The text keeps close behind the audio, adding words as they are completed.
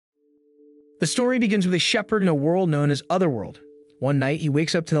The story begins with a shepherd in a world known as Otherworld. One night, he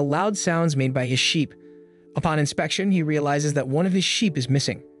wakes up to the loud sounds made by his sheep. Upon inspection, he realizes that one of his sheep is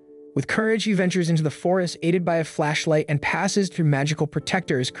missing. With courage, he ventures into the forest, aided by a flashlight, and passes through magical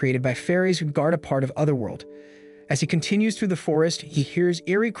protectors created by fairies who guard a part of Otherworld. As he continues through the forest, he hears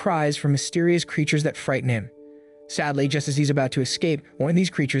eerie cries from mysterious creatures that frighten him. Sadly, just as he's about to escape, one of these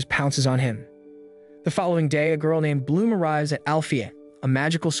creatures pounces on him. The following day, a girl named Bloom arrives at Alphea, a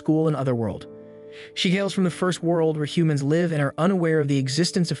magical school in Otherworld. She hails from the first world where humans live and are unaware of the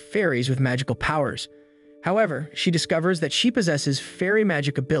existence of fairies with magical powers. However, she discovers that she possesses fairy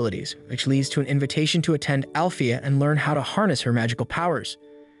magic abilities, which leads to an invitation to attend Alphea and learn how to harness her magical powers.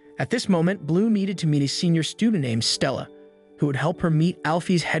 At this moment, Bloom needed to meet a senior student named Stella, who would help her meet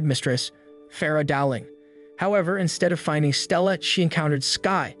Alfie's headmistress, Farah Dowling. However, instead of finding Stella, she encountered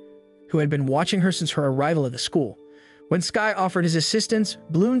Sky, who had been watching her since her arrival at the school. When Sky offered his assistance,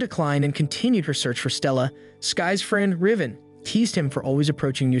 Bloom declined and continued her search for Stella. Sky's friend, Riven, teased him for always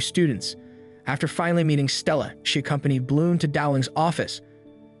approaching new students. After finally meeting Stella, she accompanied Bloom to Dowling's office.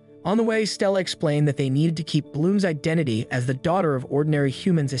 On the way, Stella explained that they needed to keep Bloom's identity as the daughter of ordinary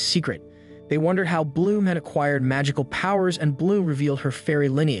humans a secret. They wondered how Bloom had acquired magical powers, and Bloom revealed her fairy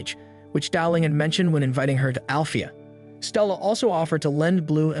lineage, which Dowling had mentioned when inviting her to Alphea. Stella also offered to lend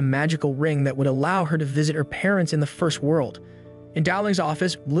Bloom a magical ring that would allow her to visit her parents in the first world. In Dowling's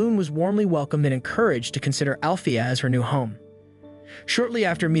office, Bloom was warmly welcomed and encouraged to consider Alphea as her new home. Shortly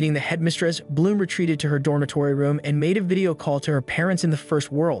after meeting the headmistress, Bloom retreated to her dormitory room and made a video call to her parents in the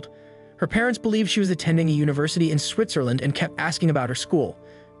first world. Her parents believed she was attending a university in Switzerland and kept asking about her school.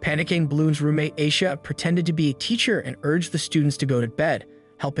 Panicking, Bloom's roommate Aisha pretended to be a teacher and urged the students to go to bed,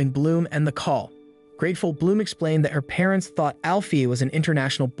 helping Bloom end the call. Grateful, Bloom explained that her parents thought Alphea was an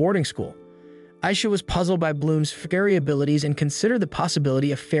international boarding school. Aisha was puzzled by Bloom's fairy abilities and considered the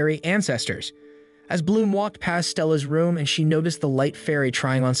possibility of fairy ancestors. As Bloom walked past Stella's room, and she noticed the light fairy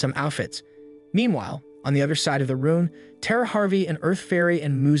trying on some outfits. Meanwhile, on the other side of the room, Tara Harvey, an earth fairy,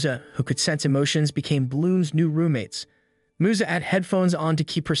 and Musa, who could sense emotions, became Bloom's new roommates. Musa had headphones on to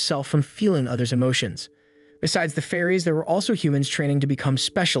keep herself from feeling others' emotions. Besides the fairies, there were also humans training to become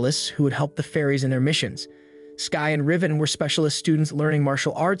specialists who would help the fairies in their missions. Sky and Riven were specialist students learning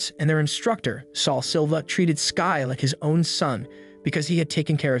martial arts, and their instructor, Saul Silva, treated Sky like his own son because he had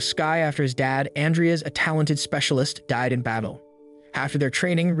taken care of Sky after his dad, Andreas, a talented specialist, died in battle. After their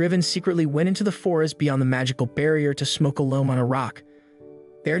training, Riven secretly went into the forest beyond the magical barrier to smoke alone on a rock.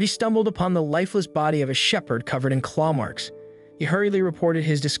 There he stumbled upon the lifeless body of a shepherd covered in claw marks. He hurriedly reported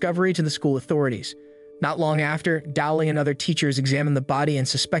his discovery to the school authorities. Not long after, Dowling and other teachers examined the body and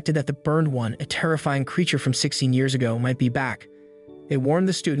suspected that the burned one, a terrifying creature from 16 years ago, might be back. They warned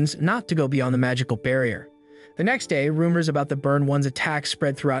the students not to go beyond the magical barrier. The next day, rumors about the burned one's attack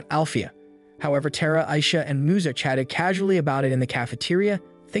spread throughout Alphea. However, Tara, Aisha, and Musa chatted casually about it in the cafeteria,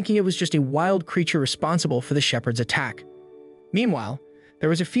 thinking it was just a wild creature responsible for the shepherd's attack. Meanwhile, there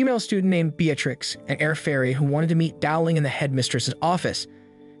was a female student named Beatrix, an air fairy, who wanted to meet Dowling in the headmistress's office.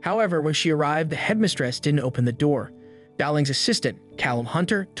 However, when she arrived, the headmistress didn't open the door. Dowling's assistant, Callum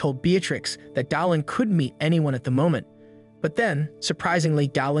Hunter, told Beatrix that Dowling couldn't meet anyone at the moment. But then, surprisingly,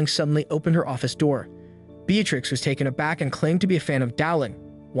 Dowling suddenly opened her office door. Beatrix was taken aback and claimed to be a fan of Dowling,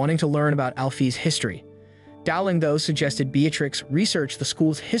 wanting to learn about Alfie's history. Dowling, though, suggested Beatrix research the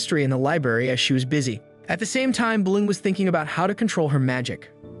school's history in the library as she was busy. At the same time, Bloom was thinking about how to control her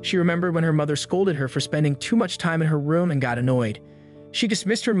magic. She remembered when her mother scolded her for spending too much time in her room and got annoyed. She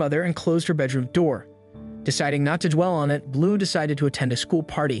dismissed her mother and closed her bedroom door. Deciding not to dwell on it, Bloom decided to attend a school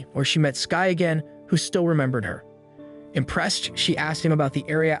party where she met Sky again, who still remembered her. Impressed, she asked him about the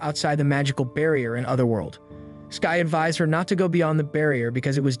area outside the magical barrier in Otherworld. Sky advised her not to go beyond the barrier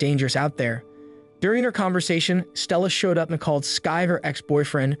because it was dangerous out there. During their conversation, Stella showed up and called Sky her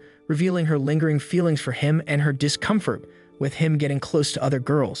ex-boyfriend, revealing her lingering feelings for him and her discomfort with him getting close to other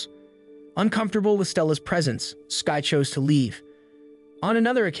girls. Uncomfortable with Stella's presence, Sky chose to leave. On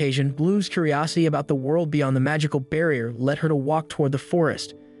another occasion, Bloom's curiosity about the world beyond the magical barrier led her to walk toward the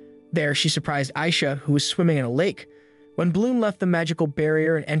forest. There, she surprised Aisha, who was swimming in a lake. When Bloom left the magical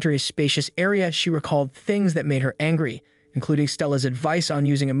barrier and entered a spacious area, she recalled things that made her angry, including Stella's advice on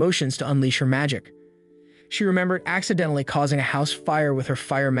using emotions to unleash her magic. She remembered accidentally causing a house fire with her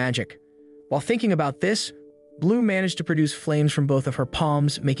fire magic. While thinking about this, Bloom managed to produce flames from both of her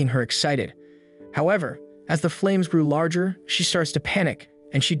palms, making her excited. However, as the flames grew larger, she starts to panic,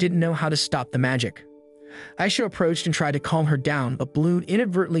 and she didn't know how to stop the magic. Aisha approached and tried to calm her down, but Bloom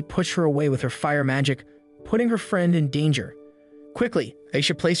inadvertently pushed her away with her fire magic, putting her friend in danger. Quickly,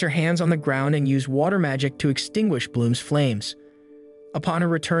 Aisha placed her hands on the ground and used water magic to extinguish Bloom's flames. Upon her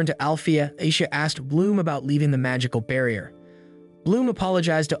return to Alfea, Aisha asked Bloom about leaving the magical barrier. Bloom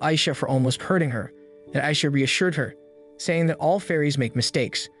apologized to Aisha for almost hurting her, and Aisha reassured her, saying that all fairies make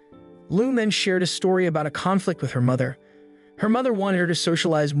mistakes. Bloom then shared a story about a conflict with her mother. Her mother wanted her to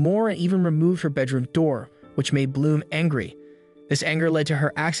socialize more and even removed her bedroom door, which made Bloom angry. This anger led to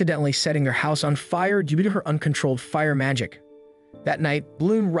her accidentally setting their house on fire due to her uncontrolled fire magic. That night,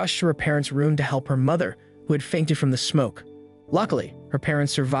 Bloom rushed to her parents' room to help her mother, who had fainted from the smoke. Luckily, her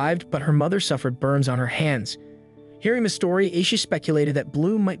parents survived, but her mother suffered burns on her hands. Hearing the story, Aisha speculated that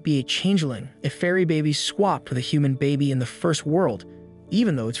Bloom might be a changeling, a fairy baby swapped with a human baby in the first world,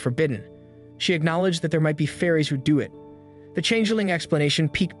 even though it's forbidden. She acknowledged that there might be fairies who do it. The changeling explanation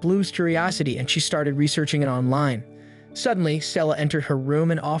piqued Bloom's curiosity, and she started researching it online. Suddenly, Stella entered her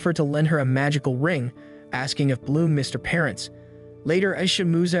room and offered to lend her a magical ring, asking if Bloom missed her parents. Later, Aisha,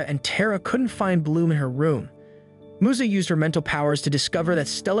 Musa, and Tara couldn't find Bloom in her room. Musa used her mental powers to discover that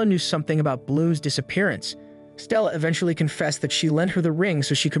Stella knew something about Bloom's disappearance. Stella eventually confessed that she lent her the ring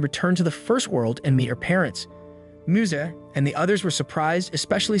so she could return to the first world and meet her parents. Musa and the others were surprised,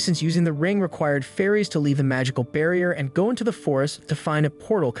 especially since using the ring required fairies to leave the magical barrier and go into the forest to find a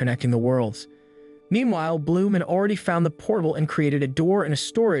portal connecting the worlds. Meanwhile, Bloom had already found the portal and created a door in a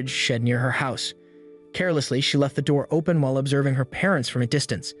storage shed near her house. Carelessly, she left the door open while observing her parents from a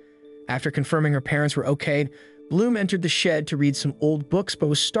distance. After confirming her parents were okay, Bloom entered the shed to read some old books but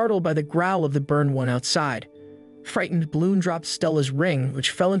was startled by the growl of the burned one outside. Frightened, Bloom dropped Stella's ring,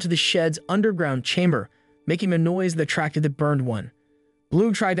 which fell into the shed's underground chamber, making a noise that attracted the burned one.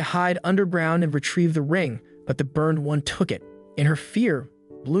 Bloom tried to hide underground and retrieve the ring, but the burned one took it. In her fear,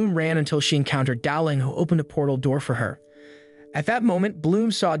 Bloom ran until she encountered Dowling, who opened a portal door for her. At that moment,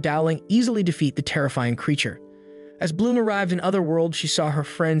 Bloom saw Dowling easily defeat the terrifying creature. As Bloom arrived in Otherworld, she saw her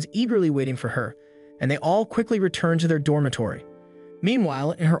friends eagerly waiting for her, and they all quickly returned to their dormitory.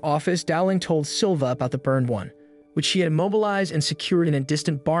 Meanwhile, in her office, Dowling told Silva about the burned one, which she had immobilized and secured in a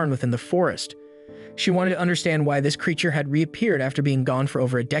distant barn within the forest. She wanted to understand why this creature had reappeared after being gone for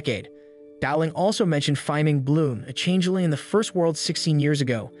over a decade. Dowling also mentioned finding Bloom, a changeling in the first world 16 years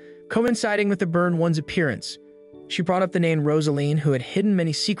ago, coinciding with the burned one's appearance. She brought up the name Rosaline, who had hidden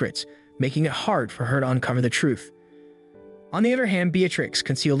many secrets, making it hard for her to uncover the truth. On the other hand, Beatrix,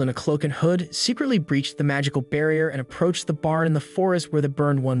 concealed in a cloak and hood, secretly breached the magical barrier and approached the barn in the forest where the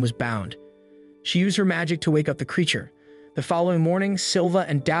burned one was bound. She used her magic to wake up the creature. The following morning, Silva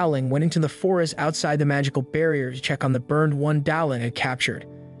and Dowling went into the forest outside the magical barrier to check on the burned one Dowling had captured.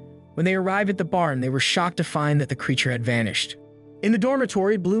 When they arrived at the barn, they were shocked to find that the creature had vanished. In the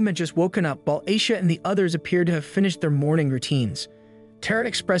dormitory, Bloom had just woken up while Aisha and the others appeared to have finished their morning routines. Tarot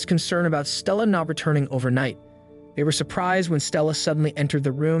expressed concern about Stella not returning overnight. They were surprised when Stella suddenly entered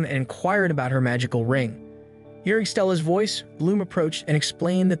the room and inquired about her magical ring. Hearing Stella's voice, Bloom approached and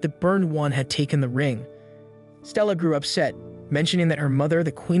explained that the burned one had taken the ring. Stella grew upset, mentioning that her mother,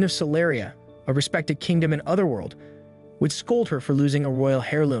 the Queen of Solaria, a respected kingdom in Otherworld, would scold her for losing a royal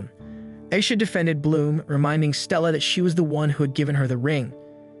heirloom. Aisha defended Bloom, reminding Stella that she was the one who had given her the ring.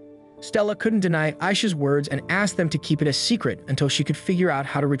 Stella couldn't deny Aisha's words and asked them to keep it a secret until she could figure out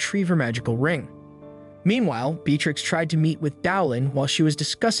how to retrieve her magical ring. Meanwhile, Beatrix tried to meet with Dowling while she was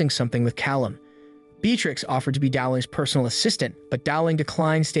discussing something with Callum. Beatrix offered to be Dowling's personal assistant, but Dowling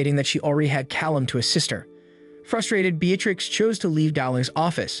declined, stating that she already had Callum to assist her. Frustrated, Beatrix chose to leave Dowling's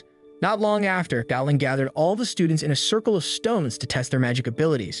office. Not long after, Dowling gathered all the students in a circle of stones to test their magic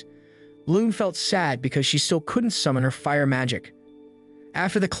abilities. Bloom felt sad because she still couldn't summon her fire magic.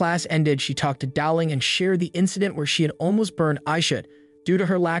 After the class ended, she talked to Dowling and shared the incident where she had almost burned Aisha due to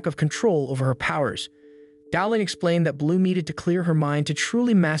her lack of control over her powers. Dowling explained that Bloom needed to clear her mind to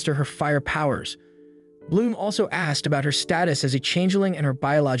truly master her fire powers. Bloom also asked about her status as a changeling and her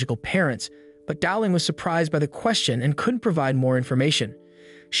biological parents, but Dowling was surprised by the question and couldn't provide more information.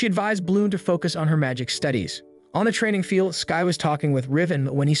 She advised Bloom to focus on her magic studies. On the training field, Sky was talking with Riven,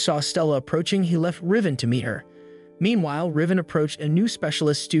 but when he saw Stella approaching, he left Riven to meet her. Meanwhile, Riven approached a new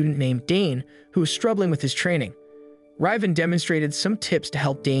specialist student named Dane, who was struggling with his training. Riven demonstrated some tips to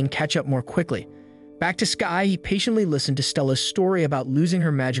help Dane catch up more quickly. Back to Sky, he patiently listened to Stella's story about losing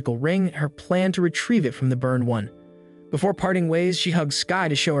her magical ring and her plan to retrieve it from the burned one. Before parting ways, she hugged Sky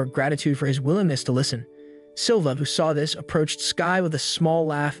to show her gratitude for his willingness to listen. Silva, who saw this, approached Sky with a small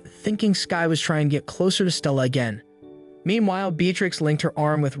laugh, thinking Sky was trying to get closer to Stella again. Meanwhile, Beatrix linked her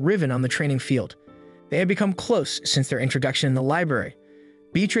arm with Riven on the training field. They had become close since their introduction in the library.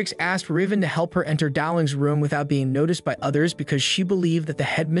 Beatrix asked Riven to help her enter Dowling's room without being noticed by others because she believed that the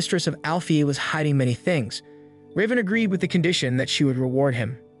headmistress of Alfea was hiding many things. Riven agreed with the condition that she would reward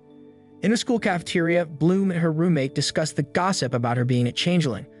him. In the school cafeteria, Bloom and her roommate discussed the gossip about her being a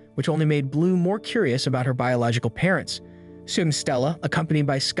changeling, which only made Bloom more curious about her biological parents. Soon Stella, accompanied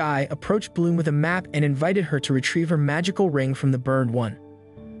by Sky, approached Bloom with a map and invited her to retrieve her magical ring from the burned one.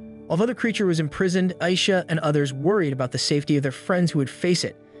 Although the creature was imprisoned, Aisha and others worried about the safety of their friends who would face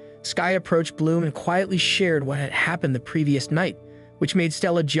it. Sky approached Bloom and quietly shared what had happened the previous night, which made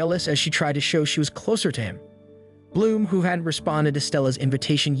Stella jealous as she tried to show she was closer to him. Bloom, who hadn't responded to Stella's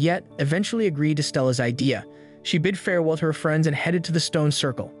invitation yet, eventually agreed to Stella's idea. She bid farewell to her friends and headed to the stone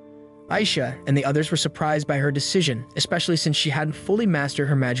circle. Aisha and the others were surprised by her decision, especially since she hadn't fully mastered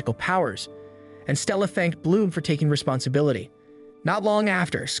her magical powers, and Stella thanked Bloom for taking responsibility. Not long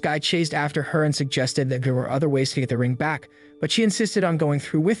after, Sky chased after her and suggested that there were other ways to get the ring back, but she insisted on going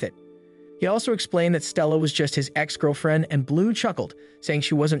through with it. He also explained that Stella was just his ex-girlfriend, and Bloom chuckled, saying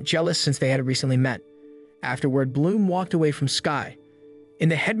she wasn't jealous since they had recently met. Afterward, Bloom walked away from Sky. In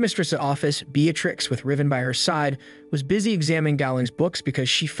the headmistress's office, Beatrix, with Riven by her side, was busy examining Dowling's books because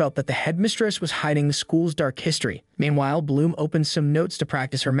she felt that the headmistress was hiding the school's dark history. Meanwhile, Bloom opened some notes to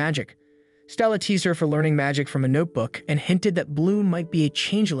practice her magic. Stella teased her for learning magic from a notebook and hinted that Bloom might be a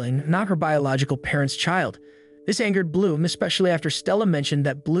changeling, not her biological parents' child. This angered Bloom, especially after Stella mentioned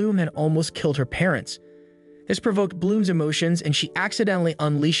that Bloom had almost killed her parents. This provoked Bloom's emotions, and she accidentally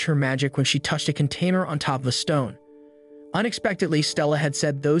unleashed her magic when she touched a container on top of a stone. Unexpectedly, Stella had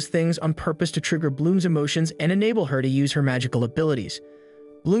said those things on purpose to trigger Bloom's emotions and enable her to use her magical abilities.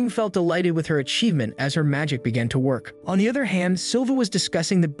 Bloom felt delighted with her achievement as her magic began to work. On the other hand, Silva was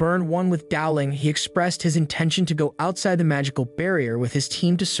discussing the burned one with Dowling. He expressed his intention to go outside the magical barrier with his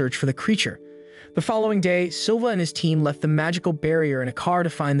team to search for the creature. The following day, Silva and his team left the magical barrier in a car to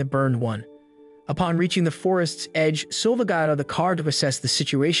find the burned one. Upon reaching the forest's edge, Silva got out of the car to assess the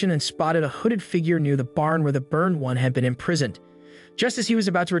situation and spotted a hooded figure near the barn where the burned one had been imprisoned. Just as he was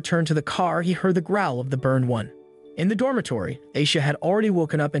about to return to the car, he heard the growl of the burned one. In the dormitory, Aisha had already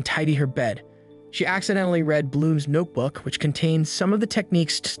woken up and tidied her bed. She accidentally read Bloom's notebook, which contained some of the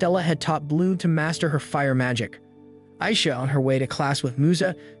techniques Stella had taught Bloom to master her fire magic. Aisha, on her way to class with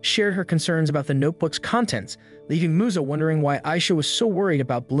Musa, shared her concerns about the notebook's contents, leaving Musa wondering why Aisha was so worried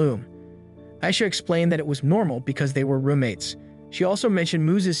about Bloom. Aisha explained that it was normal because they were roommates. She also mentioned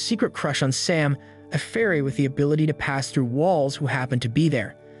Musa's secret crush on Sam, a fairy with the ability to pass through walls who happened to be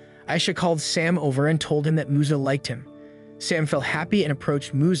there. Aisha called Sam over and told him that Musa liked him. Sam felt happy and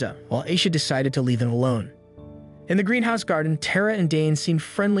approached Musa, while Aisha decided to leave them alone. In the greenhouse garden, Tara and Dane seemed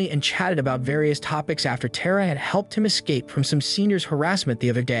friendly and chatted about various topics after Tara had helped him escape from some seniors' harassment the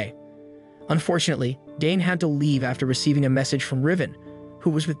other day. Unfortunately, Dane had to leave after receiving a message from Riven, who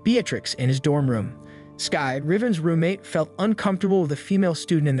was with Beatrix in his dorm room. Sky, Riven's roommate, felt uncomfortable with a female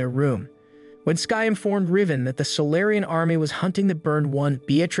student in their room. When Sky informed Riven that the Solarian army was hunting the burned one,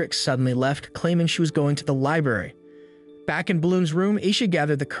 Beatrix suddenly left, claiming she was going to the library. Back in Bloom's room, Aisha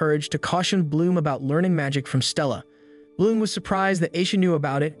gathered the courage to caution Bloom about learning magic from Stella. Bloom was surprised that Aisha knew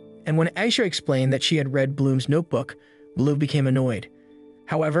about it, and when Aisha explained that she had read Bloom's notebook, Bloom became annoyed.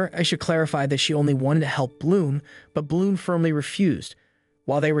 However, Aisha clarified that she only wanted to help Bloom, but Bloom firmly refused.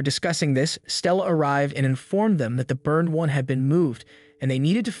 While they were discussing this, Stella arrived and informed them that the burned one had been moved, and they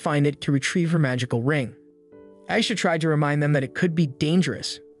needed to find it to retrieve her magical ring. Aisha tried to remind them that it could be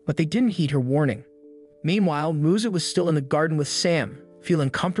dangerous, but they didn't heed her warning. Meanwhile, Musa was still in the garden with Sam,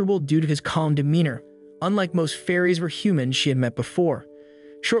 feeling comfortable due to his calm demeanor. Unlike most fairies or humans she had met before.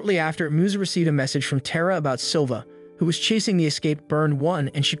 Shortly after, Musa received a message from Tara about Silva, who was chasing the escaped burned one,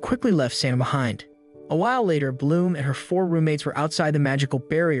 and she quickly left Sam behind. A while later, Bloom and her 4 roommates were outside the magical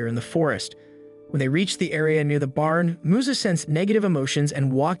barrier in the forest. When they reached the area near the barn, Musa sensed negative emotions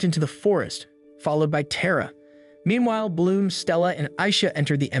and walked into the forest, followed by Tara. Meanwhile, Bloom, Stella, and Aisha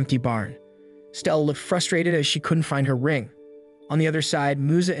entered the empty barn. Stella looked frustrated as she couldn't find her ring. On the other side,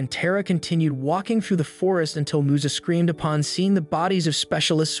 Musa and Tara continued walking through the forest until Musa screamed upon seeing the bodies of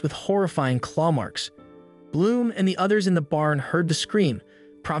specialists with horrifying claw marks. Bloom and the others in the barn heard the scream,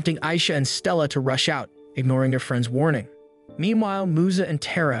 prompting Aisha and Stella to rush out, ignoring their friend's warning. Meanwhile, Musa and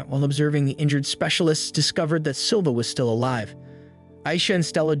Tara, while observing the injured specialists, discovered that Silva was still alive. Aisha and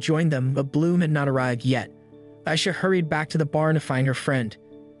Stella joined them, but Bloom had not arrived yet. Aisha hurried back to the barn to find her friend.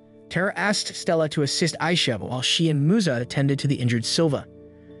 Tara asked Stella to assist Aisha while she and Musa attended to the injured Silva.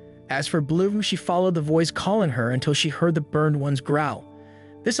 As for Bloom, she followed the voice calling her until she heard the burned one's growl.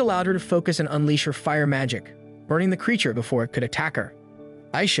 This allowed her to focus and unleash her fire magic, burning the creature before it could attack her.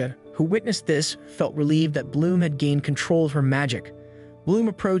 Aisha, who witnessed this, felt relieved that Bloom had gained control of her magic. Bloom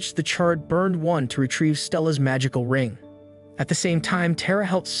approached the charred burned one to retrieve Stella's magical ring. At the same time, Tara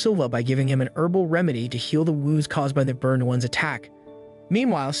helped Silva by giving him an herbal remedy to heal the wounds caused by the burned one's attack.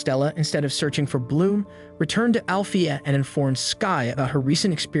 Meanwhile, Stella, instead of searching for Bloom, returned to Alfea and informed Sky about her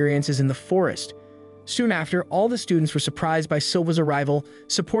recent experiences in the forest. Soon after, all the students were surprised by Silva's arrival,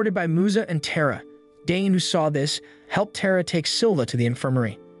 supported by Musa and Tara. Dane, who saw this, helped Tara take Silva to the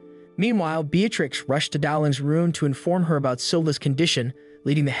infirmary. Meanwhile, Beatrix rushed to Dowling's room to inform her about Silva's condition,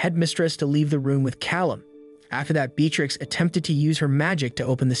 leading the headmistress to leave the room with Callum. After that, Beatrix attempted to use her magic to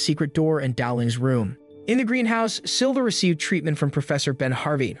open the secret door in Dowling's room. In the greenhouse, Silva received treatment from Professor Ben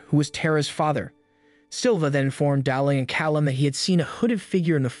Harvey, who was Tara's father. Silva then informed Dowling and Callum that he had seen a hooded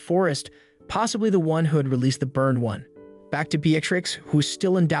figure in the forest, possibly the one who had released the burned one. Back to Beatrix, who was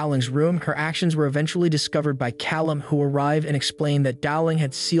still in Dowling's room, her actions were eventually discovered by Callum, who arrived and explained that Dowling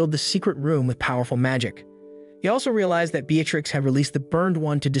had sealed the secret room with powerful magic. He also realized that Beatrix had released the burned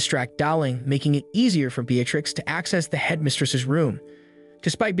one to distract Dowling, making it easier for Beatrix to access the headmistress's room.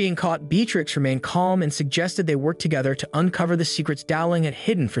 Despite being caught, Beatrix remained calm and suggested they work together to uncover the secrets Dowling had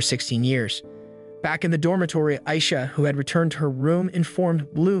hidden for 16 years. Back in the dormitory, Aisha, who had returned to her room,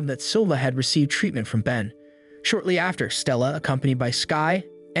 informed Bloom that Silva had received treatment from Ben. Shortly after, Stella, accompanied by Sky,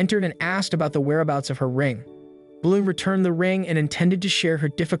 entered and asked about the whereabouts of her ring. Bloom returned the ring and intended to share her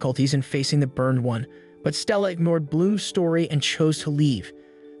difficulties in facing the burned one, but Stella ignored Bloom's story and chose to leave.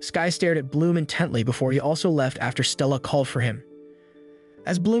 Sky stared at Bloom intently before he also left after Stella called for him.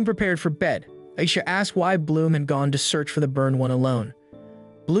 As Bloom prepared for bed, Aisha asked why Bloom had gone to search for the burned one alone.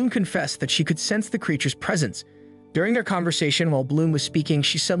 Bloom confessed that she could sense the creature's presence. During their conversation, while Bloom was speaking,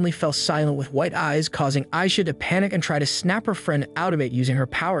 she suddenly fell silent with white eyes, causing Aisha to panic and try to snap her friend out of it using her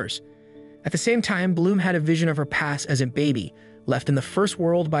powers. At the same time, Bloom had a vision of her past as a baby, left in the first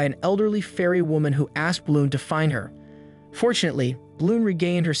world by an elderly fairy woman who asked Bloom to find her. Fortunately, Bloom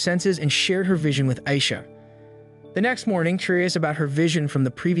regained her senses and shared her vision with Aisha. The next morning, curious about her vision from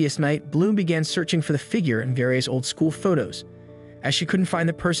the previous night, Bloom began searching for the figure in various old school photos. As she couldn't find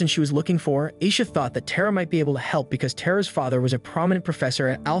the person she was looking for, Aisha thought that Tara might be able to help because Tara's father was a prominent professor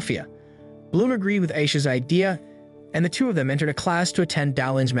at Alfea. Bloom agreed with Aisha's idea, and the two of them entered a class to attend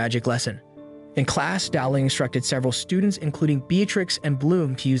Dowling's magic lesson. In class, Dowling instructed several students, including Beatrix and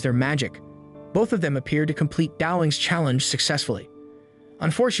Bloom, to use their magic. Both of them appeared to complete Dowling's challenge successfully.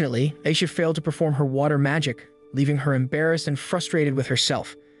 Unfortunately, Aisha failed to perform her water magic, leaving her embarrassed and frustrated with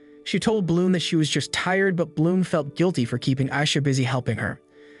herself. She told Bloom that she was just tired, but Bloom felt guilty for keeping Aisha busy helping her.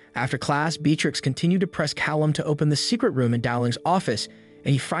 After class, Beatrix continued to press Callum to open the secret room in Dowling's office,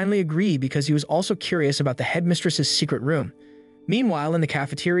 and he finally agreed because he was also curious about the headmistress's secret room. Meanwhile, in the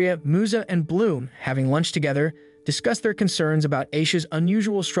cafeteria, Musa and Bloom, having lunch together, discussed their concerns about Aisha's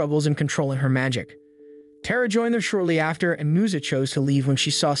unusual struggles in controlling her magic. Tara joined them shortly after, and Musa chose to leave when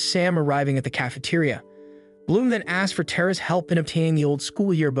she saw Sam arriving at the cafeteria. Bloom then asked for Tara's help in obtaining the old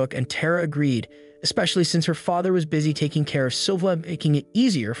school yearbook, and Tara agreed, especially since her father was busy taking care of Silva, making it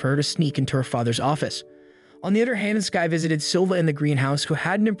easier for her to sneak into her father's office. On the other hand, Sky visited Silva in the greenhouse, who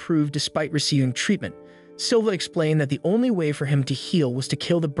hadn't improved despite receiving treatment. Silva explained that the only way for him to heal was to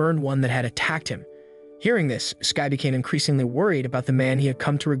kill the burned one that had attacked him. Hearing this, Sky became increasingly worried about the man he had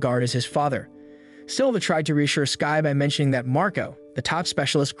come to regard as his father. Silva tried to reassure Sky by mentioning that Marco, the top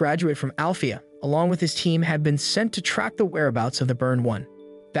specialist graduate from Alfea, along with his team, had been sent to track the whereabouts of the burned one.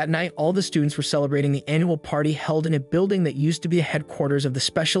 That night, all the students were celebrating the annual party held in a building that used to be the headquarters of the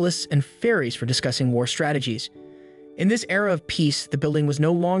specialists and fairies for discussing war strategies. In this era of peace, the building was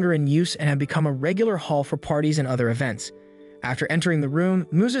no longer in use and had become a regular hall for parties and other events. After entering the room,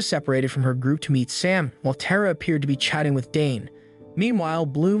 Musa separated from her group to meet Sam, while Tara appeared to be chatting with Dane. Meanwhile,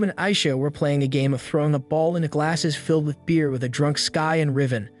 Bloom and Aisha were playing a game of throwing a ball into glasses filled with beer with a drunk Sky and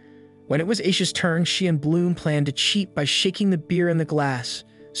Riven. When it was Aisha's turn, she and Bloom planned to cheat by shaking the beer in the glass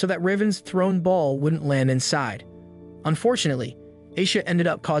so that Riven's thrown ball wouldn't land inside. Unfortunately, Aisha ended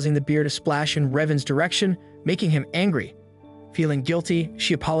up causing the beer to splash in Riven's direction, making him angry. Feeling guilty,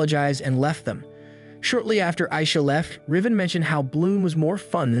 she apologized and left them. Shortly after Aisha left, Riven mentioned how Bloom was more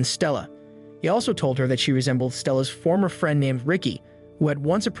fun than Stella. He also told her that she resembled Stella's former friend named Ricky, who had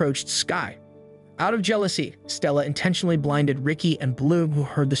once approached Sky. Out of jealousy, Stella intentionally blinded Ricky, and Bloom, who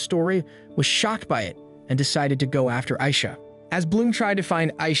heard the story, was shocked by it and decided to go after Aisha. As Bloom tried to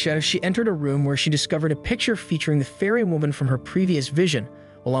find Aisha, she entered a room where she discovered a picture featuring the fairy woman from her previous vision,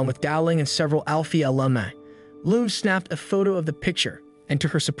 along with Dowling and several Alfea alumni. Bloom snapped a photo of the picture, and to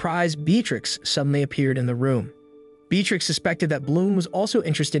her surprise, Beatrix suddenly appeared in the room. Beatrix suspected that Bloom was also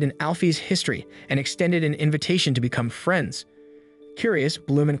interested in Alfea's history and extended an invitation to become friends. Curious,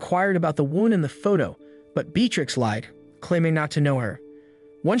 Bloom inquired about the woman in the photo, but Beatrix lied, claiming not to know her.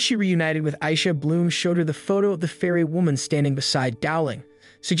 Once she reunited with Aisha, Bloom showed her the photo of the fairy woman standing beside Dowling,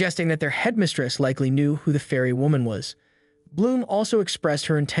 suggesting that their headmistress likely knew who the fairy woman was. Bloom also expressed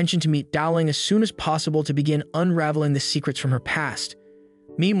her intention to meet Dowling as soon as possible to begin unraveling the secrets from her past.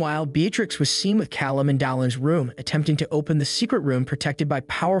 Meanwhile, Beatrix was seen with Callum in Dowling's room, attempting to open the secret room protected by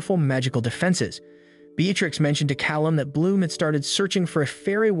powerful magical defenses. Beatrix mentioned to Callum that Bloom had started searching for a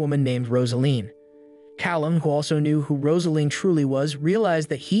fairy woman named Rosaline. Callum, who also knew who Rosaline truly was, realized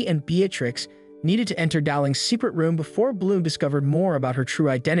that he and Beatrix needed to enter Dowling's secret room before Bloom discovered more about her true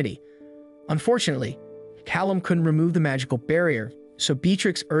identity. Unfortunately, Callum couldn't remove the magical barrier, so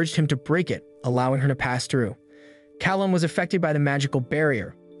Beatrix urged him to break it, allowing her to pass through. Callum was affected by the magical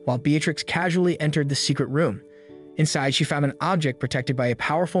barrier, while Beatrix casually entered the secret room. Inside, she found an object protected by a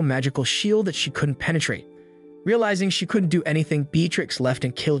powerful magical shield that she couldn't penetrate. Realizing she couldn't do anything, Beatrix left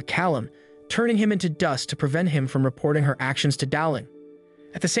and killed Callum, turning him into dust to prevent him from reporting her actions to Dowling.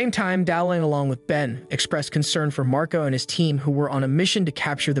 At the same time, Dowling, along with Ben, expressed concern for Marco and his team who were on a mission to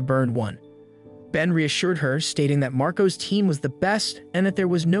capture the Burned One. Ben reassured her, stating that Marco's team was the best and that there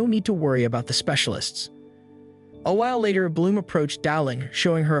was no need to worry about the specialists. A while later, Bloom approached Dowling,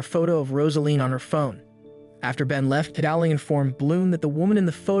 showing her a photo of Rosaline on her phone. After Ben left, Dowling informed Bloom that the woman in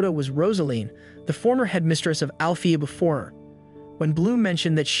the photo was Rosaline, the former headmistress of Alfea before her. When Bloom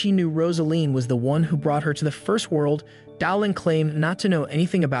mentioned that she knew Rosaline was the one who brought her to the First World, Dowling claimed not to know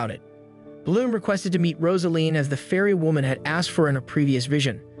anything about it. Bloom requested to meet Rosaline as the fairy woman had asked for in a previous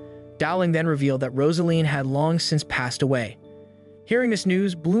vision. Dowling then revealed that Rosaline had long since passed away. Hearing this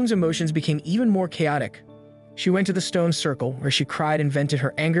news, Bloom's emotions became even more chaotic. She went to the stone circle, where she cried and vented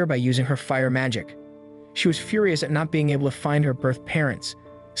her anger by using her fire magic. She was furious at not being able to find her birth parents.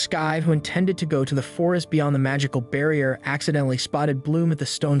 Sky, who intended to go to the forest beyond the magical barrier, accidentally spotted Bloom at the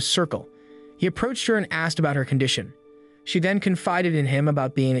stone circle. He approached her and asked about her condition. She then confided in him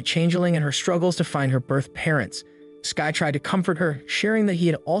about being a changeling and her struggles to find her birth parents. Sky tried to comfort her, sharing that he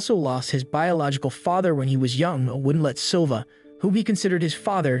had also lost his biological father when he was young, but wouldn't let Silva, who he considered his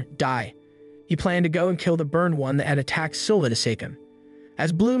father, die. He planned to go and kill the Burned One that had attacked Silva to save him.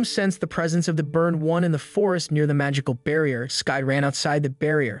 As Bloom sensed the presence of the Burned One in the forest near the magical barrier, Sky ran outside the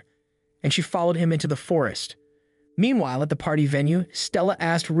barrier, and she followed him into the forest. Meanwhile, at the party venue, Stella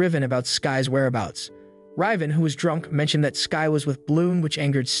asked Riven about Sky's whereabouts. Riven, who was drunk, mentioned that Sky was with Bloom, which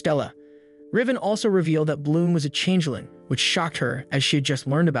angered Stella. Riven also revealed that Bloom was a changeling, which shocked her as she had just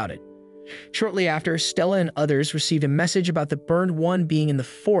learned about it. Shortly after, Stella and others received a message about the Burned One being in the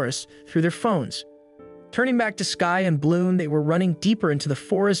forest through their phones. Turning back to Sky and Bloom, they were running deeper into the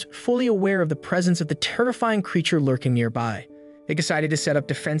forest, fully aware of the presence of the terrifying creature lurking nearby. They decided to set up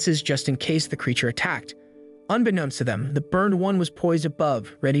defenses just in case the creature attacked. Unbeknownst to them, the Burned One was poised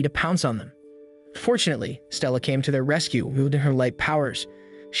above, ready to pounce on them. Fortunately, Stella came to their rescue, wielding her light powers.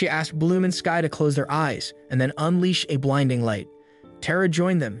 She asked Bloom and Sky to close their eyes, and then unleash a blinding light. Terra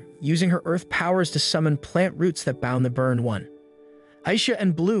joined them, using her earth powers to summon plant roots that bound the Burned One. Aisha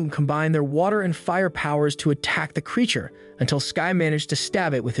and Bloom combined their water and fire powers to attack the creature, until Sky managed to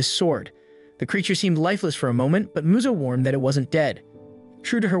stab it with his sword. The creature seemed lifeless for a moment, but Musa warned that it wasn't dead.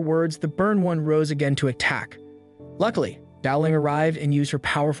 True to her words, the Burned One rose again to attack. Luckily, Dowling arrived and used her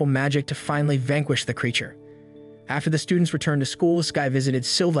powerful magic to finally vanquish the creature. After the students returned to school, Sky visited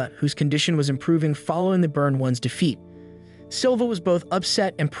Silva, whose condition was improving following the Burned One's defeat. Silva was both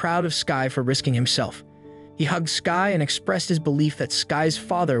upset and proud of Sky for risking himself. He hugged Sky and expressed his belief that Sky's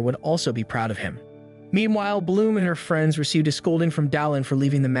father would also be proud of him. Meanwhile, Bloom and her friends received a scolding from Dowling for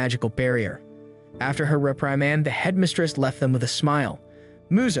leaving the magical barrier. After her reprimand, the headmistress left them with a smile.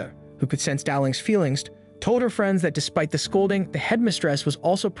 Musa, who could sense Dowling's feelings, told her friends that despite the scolding, the headmistress was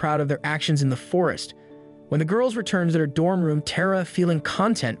also proud of their actions in the forest. When the girls returned to their dorm room, Terra, feeling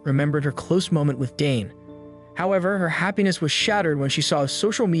content, remembered her close moment with Dane. However, her happiness was shattered when she saw a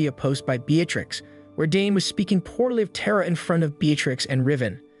social media post by Beatrix, where Dane was speaking poorly of Terra in front of Beatrix and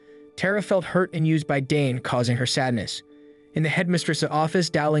Riven. Terra felt hurt and used by Dane, causing her sadness. In the headmistress's office,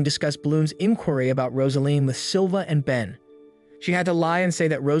 Dowling discussed Bloom's inquiry about Rosaline with Silva and Ben. She had to lie and say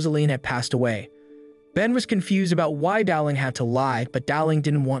that Rosaline had passed away. Ben was confused about why Dowling had to lie, but Dowling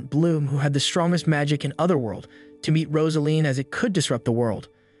didn't want Bloom, who had the strongest magic in Otherworld, to meet Rosaline as it could disrupt the world.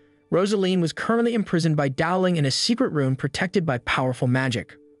 Rosaline was currently imprisoned by Dowling in a secret room protected by powerful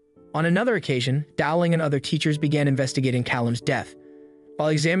magic. On another occasion, Dowling and other teachers began investigating Callum's death. While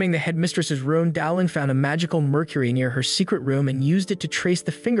examining the headmistress's room, Dowling found a magical mercury near her secret room and used it to trace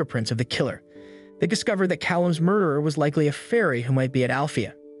the fingerprints of the killer. They discovered that Callum's murderer was likely a fairy who might be at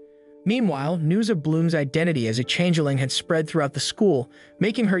Alfea. Meanwhile, news of Bloom's identity as a changeling had spread throughout the school,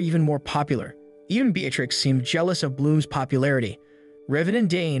 making her even more popular. Even Beatrix seemed jealous of Bloom's popularity. Riven and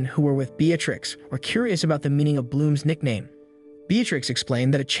Dane, who were with Beatrix, were curious about the meaning of Bloom's nickname. Beatrix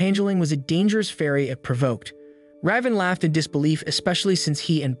explained that a changeling was a dangerous fairy if provoked. Raven laughed in disbelief, especially since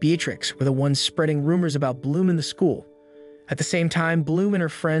he and Beatrix were the ones spreading rumors about Bloom in the school. At the same time, Bloom and her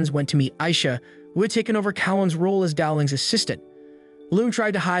friends went to meet Aisha, who had taken over Callum's role as Dowling's assistant. Bloom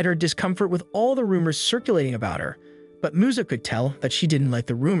tried to hide her discomfort with all the rumors circulating about her, but Musa could tell that she didn't like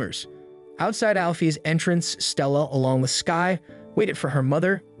the rumors. Outside Alfie's entrance, Stella, along with Sky, waited for her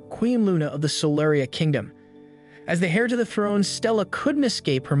mother, Queen Luna of the Solaria Kingdom. As the heir to the throne, Stella couldn't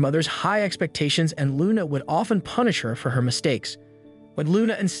escape her mother's high expectations, and Luna would often punish her for her mistakes. When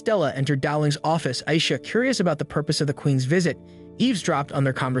Luna and Stella entered Dowling's office, Aisha, curious about the purpose of the Queen's visit, eavesdropped on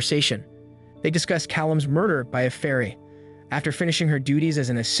their conversation. They discussed Callum's murder by a fairy. After finishing her duties as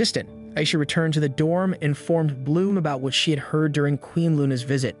an assistant, Aisha returned to the dorm and informed Bloom about what she had heard during Queen Luna's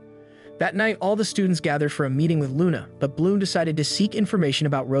visit. That night, all the students gathered for a meeting with Luna, but Bloom decided to seek information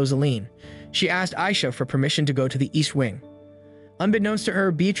about Rosaline. She asked Aisha for permission to go to the East Wing. Unbeknownst to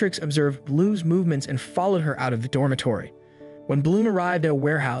her, Beatrix observed Bloom's movements and followed her out of the dormitory. When Bloom arrived at a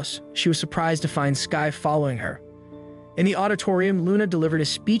warehouse, she was surprised to find Sky following her. In the auditorium, Luna delivered a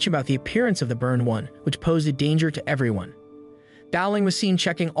speech about the appearance of the Burned One, which posed a danger to everyone. Dowling was seen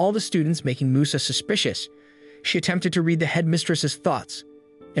checking all the students, making Musa suspicious. She attempted to read the headmistress's thoughts.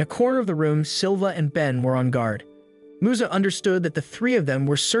 In a corner of the room, Silva and Ben were on guard. Musa understood that the three of them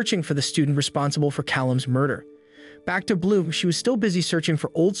were searching for the student responsible for Callum's murder. Back to Bloom, she was still busy searching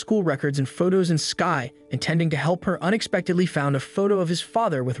for old school records and photos, and Sky, intending to help her, unexpectedly found a photo of his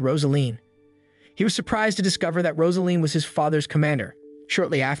father with Rosaline. He was surprised to discover that Rosaline was his father's commander.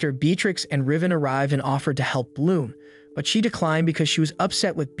 Shortly after, Beatrix and Riven arrived and offered to help Bloom, but she declined because she was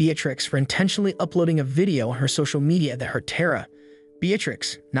upset with Beatrix for intentionally uploading a video on her social media that hurt Tara.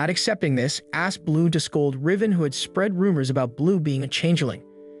 Beatrix, not accepting this, asked Bloom to scold Riven, who had spread rumors about Bloom being a changeling.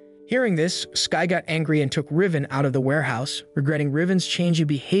 Hearing this, Sky got angry and took Riven out of the warehouse, regretting Riven's change in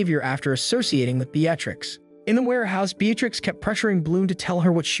behavior after associating with Beatrix. In the warehouse, Beatrix kept pressuring Bloom to tell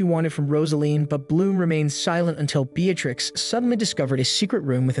her what she wanted from Rosaline, but Bloom remained silent until Beatrix suddenly discovered a secret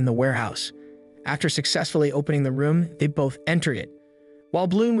room within the warehouse. After successfully opening the room, they both entered it. While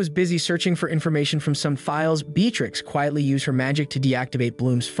Bloom was busy searching for information from some files, Beatrix quietly used her magic to deactivate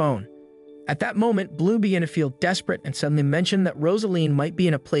Bloom's phone. At that moment, Bloom began to feel desperate and suddenly mentioned that Rosaline might be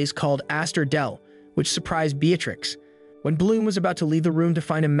in a place called Aster Dell, which surprised Beatrix. When Bloom was about to leave the room to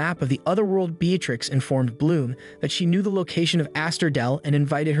find a map of the otherworld, Beatrix informed Bloom that she knew the location of Aster Dell and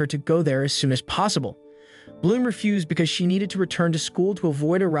invited her to go there as soon as possible. Bloom refused because she needed to return to school to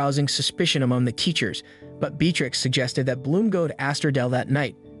avoid arousing suspicion among the teachers, but Beatrix suggested that Bloom go to Aster Dell that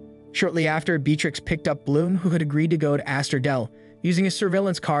night. Shortly after, Beatrix picked up Bloom, who had agreed to go to Aster Dell, using a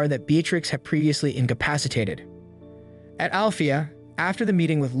surveillance car that Beatrix had previously incapacitated. At Alfea, after the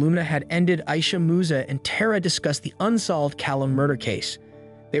meeting with Luna had ended, Aisha, Musa, and Tara discussed the unsolved Callum murder case.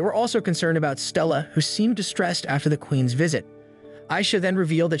 They were also concerned about Stella, who seemed distressed after the Queen's visit. Aisha then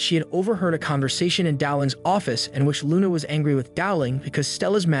revealed that she had overheard a conversation in Dowling's office in which Luna was angry with Dowling because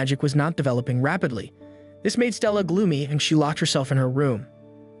Stella's magic was not developing rapidly. This made Stella gloomy, and she locked herself in her room.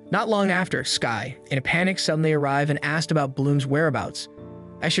 Not long after, Sky, in a panic, suddenly arrived and asked about Bloom's whereabouts.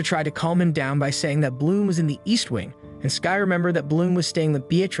 Aisha tried to calm him down by saying that Bloom was in the East Wing, and Sky remembered that Bloom was staying with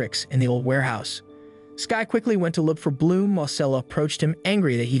Beatrix in the old warehouse. Sky quickly went to look for Bloom while Stella approached him,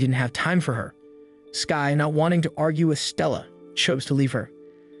 angry that he didn't have time for her. Sky, not wanting to argue with Stella, chose to leave her.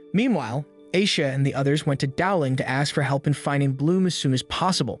 Meanwhile, Aisha and the others went to Dowling to ask for help in finding Bloom as soon as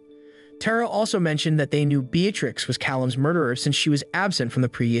possible. Tara also mentioned that they knew Beatrix was Callum's murderer since she was absent from the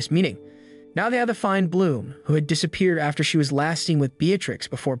previous meeting. Now they had to find Bloom, who had disappeared after she was last seen with Beatrix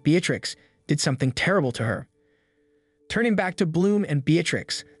before Beatrix did something terrible to her. Turning back to Bloom and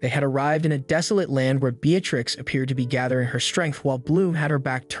Beatrix, they had arrived in a desolate land where Beatrix appeared to be gathering her strength while Bloom had her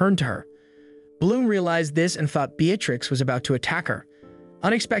back turned to her. Bloom realized this and thought Beatrix was about to attack her.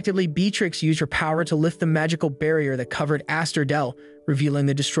 Unexpectedly, Beatrix used her power to lift the magical barrier that covered Aster Dell, revealing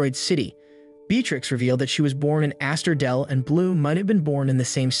the destroyed city. Beatrix revealed that she was born in Aster Dell, and Bloom might have been born in the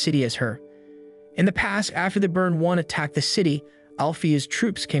same city as her. In the past, after the Burned One attacked the city, Alfea's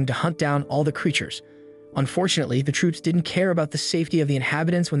troops came to hunt down all the creatures. Unfortunately, the troops didn't care about the safety of the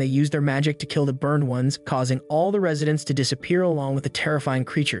inhabitants when they used their magic to kill the Burned Ones, causing all the residents to disappear along with the terrifying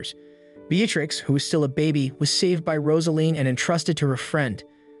creatures. Beatrix, who was still a baby, was saved by Rosaline and entrusted to her friend.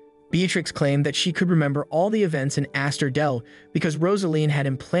 Beatrix claimed that she could remember all the events in Aster Dell because Rosaline had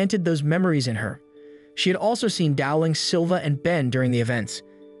implanted those memories in her. She had also seen Dowling, Silva, and Ben during the events.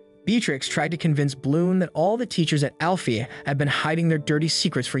 Beatrix tried to convince Bloom that all the teachers at Alfea had been hiding their dirty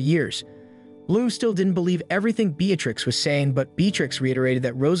secrets for years. Bloom still didn't believe everything Beatrix was saying, but Beatrix reiterated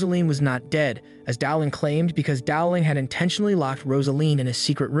that Rosaline was not dead, as Dowling claimed, because Dowling had intentionally locked Rosaline in a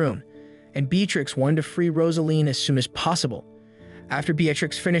secret room. and Beatrix wanted to free Rosaline as soon as possible. After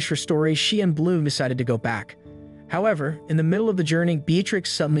Beatrix finished her story, she and Bloom decided to go back. However, in the middle of the journey,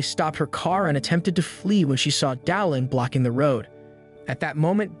 Beatrix suddenly stopped her car and attempted to flee when she saw Dowling blocking the road. At that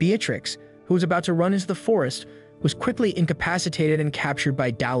moment, Beatrix, who was about to run into the forest, was quickly incapacitated and captured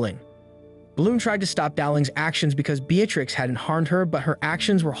by Dowling. Bloom tried to stop Dowling's actions because Beatrix hadn't harmed her, but her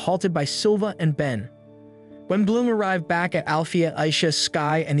actions were halted by Silva and Ben. When Bloom arrived back at Alfea, Aisha,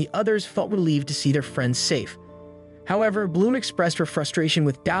 Sky, and the others felt relieved to see their friends safe. However, Bloom expressed her frustration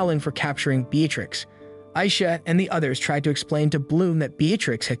with Dowling for capturing Beatrix. Aisha and the others tried to explain to Bloom that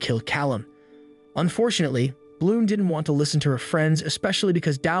Beatrix had killed Callum. Unfortunately, Bloom didn't want to listen to her friends, especially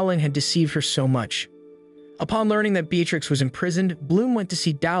because Dowling had deceived her so much. Upon learning that Beatrix was imprisoned, Bloom went to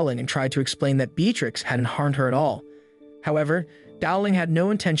see Dowling and tried to explain that Beatrix hadn't harmed her at all. However, Dowling had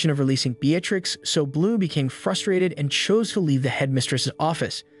no intention of releasing Beatrix, so Bloom became frustrated and chose to leave the headmistress's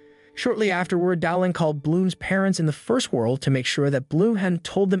office. Shortly afterward, Dowling called Bloom's parents in the First World to make sure that Bloom hadn't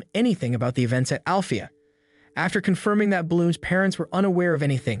told them anything about the events at Alfea. After confirming that Bloom's parents were unaware of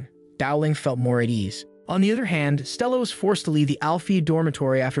anything, Dowling felt more at ease. On the other hand, Stella was forced to leave the Alfea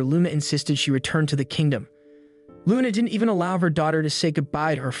dormitory after Luna insisted she return to the kingdom. Luna didn't even allow her daughter to say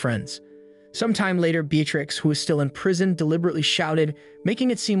goodbye to her friends. Sometime later, Beatrix, who was still in prison, deliberately shouted,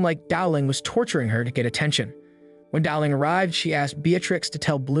 making it seem like Dowling was torturing her to get attention. When Dowling arrived, she asked Beatrix to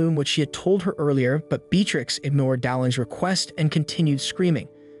tell Bloom what she had told her earlier, but Beatrix ignored Dowling's request and continued screaming.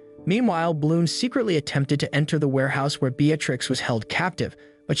 Meanwhile, Bloom secretly attempted to enter the warehouse where Beatrix was held captive,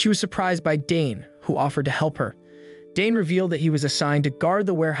 but she was surprised by Dane, who offered to help her. Dane revealed that he was assigned to guard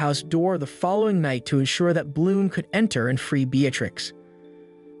the warehouse door the following night to ensure that Bloom could enter and free Beatrix.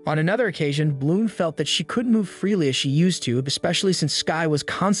 On another occasion, Bloom felt that she couldn't move freely as she used to, especially since Sky was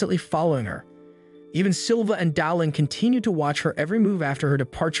constantly following her. Even Silva and Dowling continued to watch her every move after her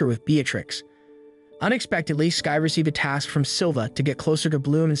departure with Beatrix. Unexpectedly, Sky received a task from Silva to get closer to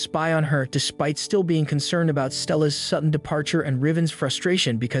Bloom and spy on her, despite still being concerned about Stella's sudden departure and Riven's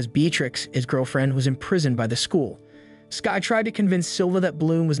frustration because Beatrix, his girlfriend, was imprisoned by the school. Sky tried to convince Silva that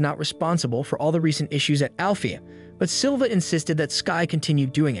Bloom was not responsible for all the recent issues at Alfea, but Silva insisted that Sky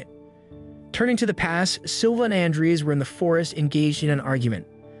continued doing it. Turning to the past, Silva and Andreas were in the forest engaged in an argument.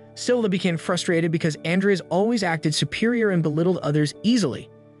 Silva became frustrated because Andreas always acted superior and belittled others easily.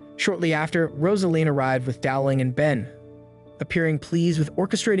 Shortly after, Rosaline arrived with Dowling and Ben, appearing pleased with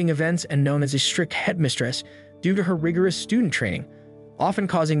orchestrating events and known as a strict headmistress due to her rigorous student training, often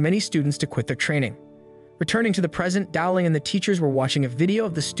causing many students to quit their training. Returning to the present, Dowling and the teachers were watching a video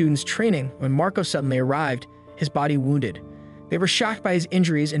of the students' training when Marco suddenly arrived, his body wounded. They were shocked by his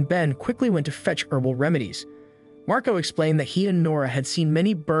injuries and Ben quickly went to fetch herbal remedies. Marco explained that he and Nora had seen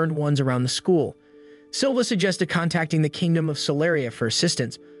many burned ones around the school. Silva suggested contacting the Kingdom of Solaria for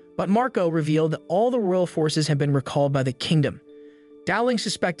assistance, but Marco revealed that all the royal forces had been recalled by the kingdom. Dowling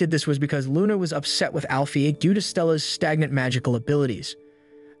suspected this was because Luna was upset with Alfea due to Stella's stagnant magical abilities.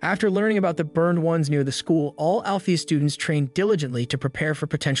 After learning about the burned ones near the school, all Alfea students trained diligently to prepare for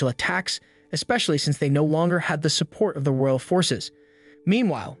potential attacks, especially since they no longer had the support of the royal forces.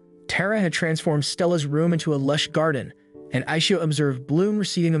 Meanwhile, Tara had transformed Stella's room into a lush garden, and Aisha observed Bloom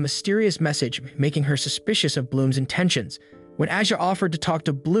receiving a mysterious message, making her suspicious of Bloom's intentions. When Aisha offered to talk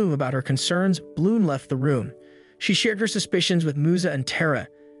to Bloom about her concerns, Bloom left the room. She shared her suspicions with Musa and Tara,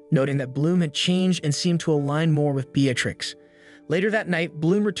 noting that Bloom had changed and seemed to align more with Beatrix. Later that night,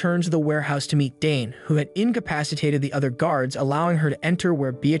 Bloom returned to the warehouse to meet Dane, who had incapacitated the other guards, allowing her to enter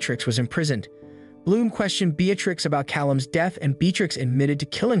where Beatrix was imprisoned. Bloom questioned Beatrix about Callum's death, and Beatrix admitted to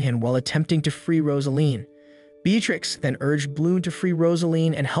killing him while attempting to free Rosaline. Beatrix then urged Bloom to free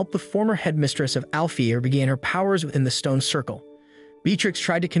Rosaline and help the former headmistress of Alfea regain her powers within the Stone Circle. Beatrix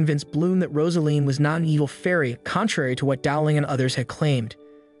tried to convince Bloom that Rosaline was not an evil fairy, contrary to what Dowling and others had claimed.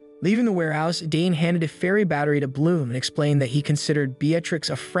 Leaving the warehouse, Dane handed a fairy battery to Bloom and explained that he considered Beatrix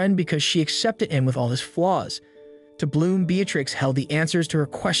a friend because she accepted him with all his flaws. To Bloom, Beatrix held the answers to her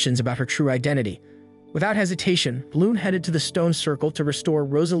questions about her true identity. Without hesitation, Bloom headed to the Stone Circle to restore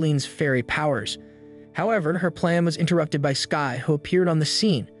Rosaline's fairy powers. However, her plan was interrupted by Sky, who appeared on the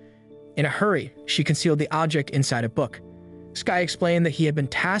scene. In a hurry, she concealed the object inside a book. Sky explained that he had been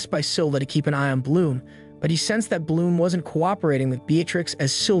tasked by Silva to keep an eye on Bloom, but he sensed that Bloom wasn't cooperating with Beatrix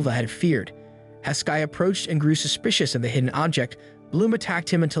as Silva had feared. As Sky approached and grew suspicious of the hidden object, Bloom attacked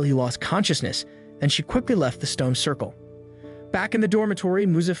him until he lost consciousness, then she quickly left the Stone Circle. Back in the dormitory,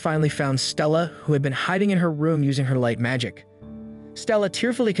 Musa finally found Stella, who had been hiding in her room using her light magic. Stella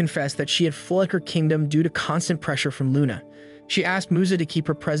tearfully confessed that she had fled her kingdom due to constant pressure from Luna. She asked Musa to keep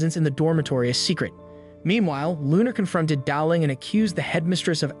her presence in the dormitory a secret. Meanwhile, Lunar confronted Dowling and accused the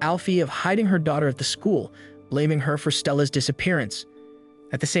headmistress of Alfie of hiding her daughter at the school, blaming her for Stella's disappearance.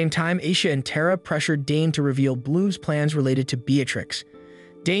 At the same time, Aisha and Tara pressured Dane to reveal Bloom's plans related to Beatrix.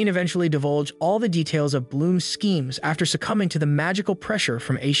 Dane eventually divulged all the details of Bloom's schemes after succumbing to the magical pressure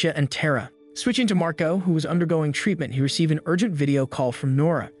from Aisha and Tara. Switching to Marco, who was undergoing treatment, he received an urgent video call from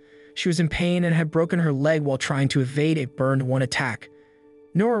Nora. She was in pain and had broken her leg while trying to evade a burned one attack.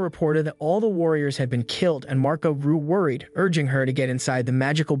 Nora reported that all the warriors had been killed, and Marco grew worried, urging her to get inside the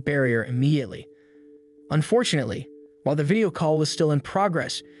magical barrier immediately. Unfortunately, while the video call was still in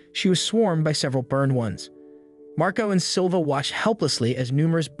progress, she was swarmed by several burned ones. Marco and Silva watched helplessly as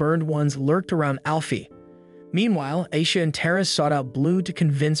numerous burned ones lurked around Alfie. Meanwhile, Aisha and Tara sought out Bloom to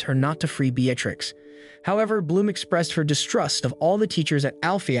convince her not to free Beatrix. However, Bloom expressed her distrust of all the teachers at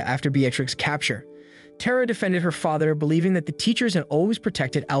Alfea after Beatrix's capture. Tara defended her father, believing that the teachers had always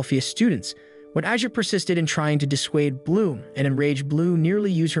protected Alfea's students. When Aisha persisted in trying to dissuade Bloom, an enraged Bloom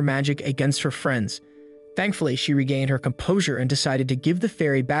nearly used her magic against her friends. Thankfully, she regained her composure and decided to give the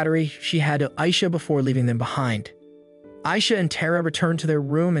fairy battery she had to Aisha before leaving them behind. Aisha and Tara returned to their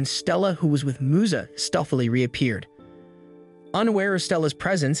room, and Stella, who was with Musa, stealthily reappeared. Unaware of Stella's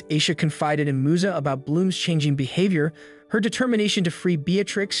presence, Aisha confided in Musa about Bloom's changing behavior, her determination to free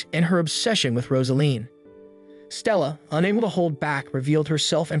Beatrix, and her obsession with Rosaline. Stella, unable to hold back, revealed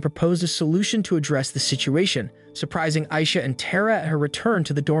herself and proposed a solution to address the situation, surprising Aisha and Tara at her return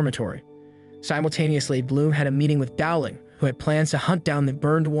to the dormitory. Simultaneously, Bloom had a meeting with Dowling, who had plans to hunt down the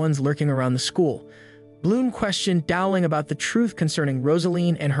burned ones lurking around the school. Bloom questioned Dowling about the truth concerning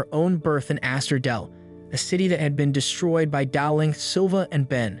Rosaline and her own birth in Asterdell, a city that had been destroyed by Dowling, Silva, and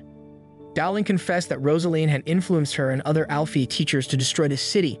Ben. Dowling confessed that Rosaline had influenced her and other Alfie teachers to destroy the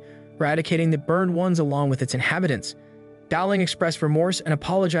city, eradicating the burned ones along with its inhabitants. Dowling expressed remorse and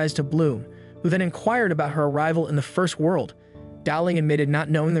apologized to Bloom, who then inquired about her arrival in the First World. Dowling admitted not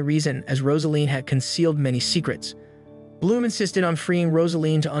knowing the reason, as Rosaline had concealed many secrets. Bloom insisted on freeing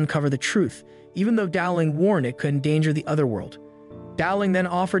Rosaline to uncover the truth, even though Dowling warned it could endanger the other world. Dowling then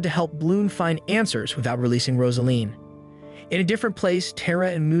offered to help Bloom find answers without releasing Rosaline. In a different place,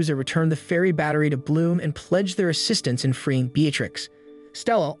 Tara and Musa returned the fairy battery to Bloom and pledged their assistance in freeing Beatrix.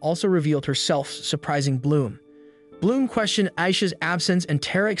 Stella also revealed herself, surprising Bloom. Bloom questioned Aisha's absence, and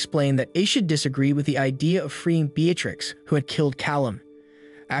Tara explained that Aisha disagreed with the idea of freeing Beatrix, who had killed Callum.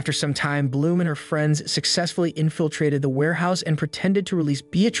 After some time, Bloom and her friends successfully infiltrated the warehouse and pretended to release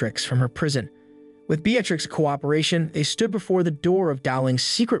Beatrix from her prison. With Beatrix's cooperation, they stood before the door of Dowling's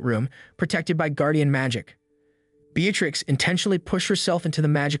secret room, protected by guardian magic. Beatrix intentionally pushed herself into the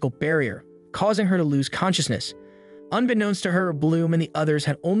magical barrier, causing her to lose consciousness. Unbeknownst to her, Bloom and the others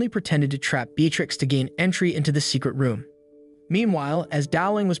had only pretended to trap Beatrix to gain entry into the secret room. Meanwhile, as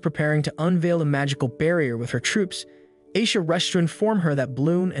Dowling was preparing to unveil the magical barrier with her troops, Aisha rushed to inform her that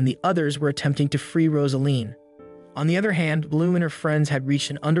Bloom and the others were attempting to free Rosaline. On the other hand, Bloom and her friends had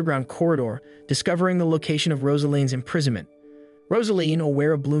reached an underground corridor, discovering the location of Rosaline's imprisonment. Rosaline,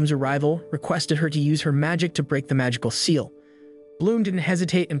 aware of Bloom's arrival, requested her to use her magic to break the magical seal. Bloom didn't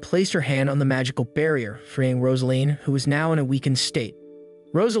hesitate and placed her hand on the magical barrier, freeing Rosaline, who was now in a weakened state.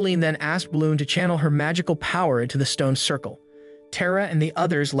 Rosaline then asked Bloom to channel her magical power into the stone circle. Tara and the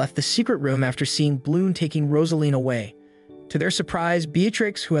others left the secret room after seeing Bloom taking Rosaline away. To their surprise,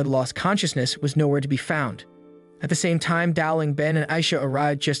 Beatrix, who had lost consciousness, was nowhere to be found. At the same time, Dowling, Ben, and Aisha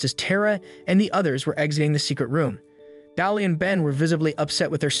arrived just as Tara and the others were exiting the secret room. Dowling and Ben were visibly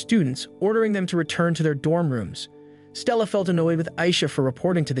upset with their students, ordering them to return to their dorm rooms. Stella felt annoyed with Aisha for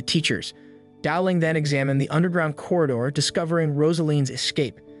reporting to the teachers. Dowling then examined the underground corridor, discovering Rosaline's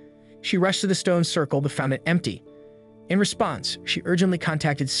escape. She rushed to the stone circle but found it empty. In response, she urgently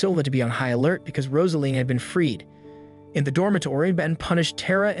contacted Silva to be on high alert because Rosaline had been freed. In the dormitory, Ben punished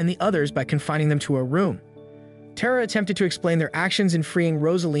Tara and the others by confining them to a room. Tara attempted to explain their actions in freeing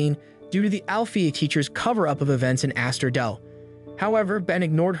Rosaline due to the Alfea teacher's cover-up of events in Asterdell. However, Ben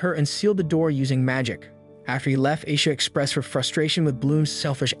ignored her and sealed the door using magic. After he left, Aisha expressed her frustration with Bloom's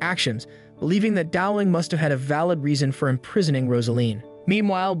selfish actions, believing that Dowling must have had a valid reason for imprisoning Rosaline.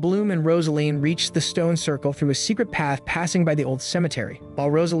 Meanwhile, Bloom and Rosaline reached the stone circle through a secret path passing by the old cemetery. While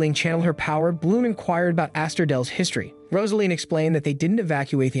Rosaline channeled her power, Bloom inquired about Asterdell's history. Rosaline explained that they didn't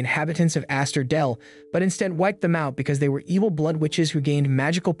evacuate the inhabitants of Asterdell, but instead wiped them out because they were evil blood witches who gained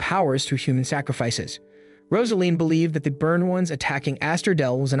magical powers through human sacrifices. Rosaline believed that the burned ones attacking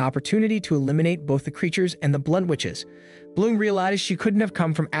Asterdell was an opportunity to eliminate both the creatures and the blood witches. Bloom realized she couldn't have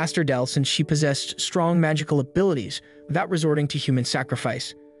come from Asterdell since she possessed strong magical abilities without resorting to human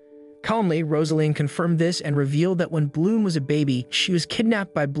sacrifice. Calmly, Rosaline confirmed this and revealed that when Bloom was a baby, she was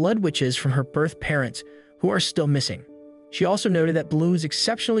kidnapped by blood witches from her birth parents, who are still missing. She also noted that Bloom's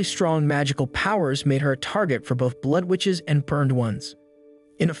exceptionally strong magical powers made her a target for both blood witches and burned ones.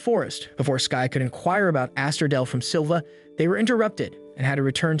 In a forest, before Sky could inquire about Asterdell from Silva, they were interrupted and had to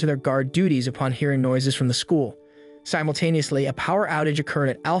return to their guard duties upon hearing noises from the school. Simultaneously, a power outage occurred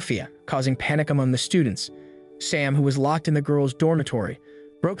at Alphea, causing panic among the students. Sam, who was locked in the girls' dormitory,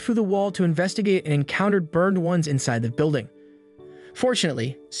 broke through the wall to investigate and encountered burned ones inside the building.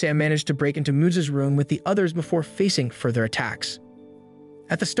 Fortunately, Sam managed to break into Musa's room with the others before facing further attacks.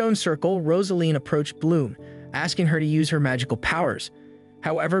 At the stone circle, Rosaline approached Bloom, asking her to use her magical powers.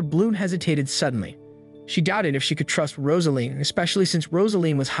 However, Bloom hesitated suddenly. She doubted if she could trust Rosaline, especially since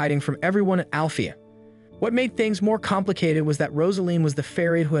Rosaline was hiding from everyone at Alphea. What made things more complicated was that Rosaline was the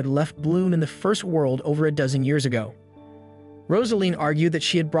fairy who had left Bloom in the first world over a dozen years ago. Rosaline argued that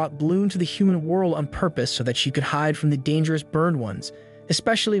she had brought Bloom to the human world on purpose so that she could hide from the dangerous burned ones,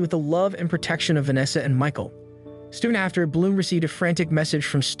 especially with the love and protection of Vanessa and Michael. Soon after, Bloom received a frantic message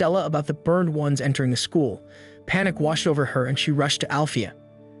from Stella about the burned ones entering the school. Panic washed over her and she rushed to Alphea.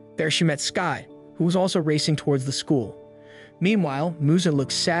 There she met Sky, who was also racing towards the school. Meanwhile, Musa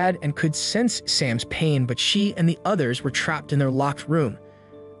looked sad and could sense Sam's pain, but she and the others were trapped in their locked room.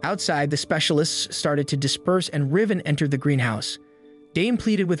 Outside, the specialists started to disperse and Riven entered the greenhouse. Dame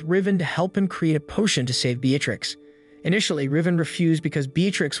pleaded with Riven to help him create a potion to save Beatrix. Initially, Riven refused because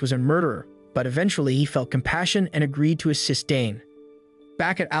Beatrix was a murderer, but eventually he felt compassion and agreed to assist Dane.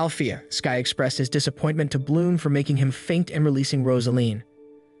 Back at Alphea, Sky expressed his disappointment to Bloom for making him faint and releasing Rosaline.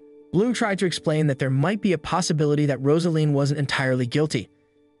 Bloom tried to explain that there might be a possibility that Rosaline wasn't entirely guilty.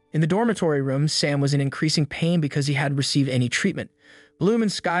 In the dormitory room, Sam was in increasing pain because he hadn't received any treatment. Bloom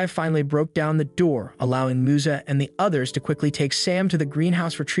and Sky finally broke down the door, allowing Musa and the others to quickly take Sam to the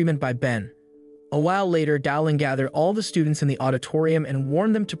greenhouse for treatment by Ben. A while later, Dowling gathered all the students in the auditorium and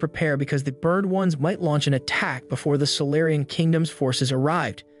warned them to prepare because the burned ones might launch an attack before the Solarian Kingdom's forces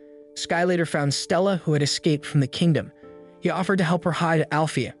arrived. Sky later found Stella, who had escaped from the kingdom. He offered to help her hide at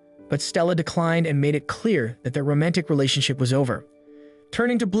Alphea, but Stella declined and made it clear that their romantic relationship was over.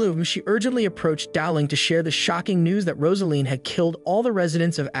 Turning to Bloom, she urgently approached Dowling to share the shocking news that Rosaline had killed all the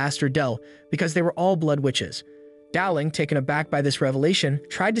residents of Asterdell because they were all blood witches. Dowling, taken aback by this revelation,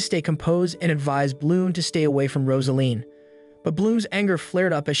 tried to stay composed and advised Bloom to stay away from Rosaline. But Bloom's anger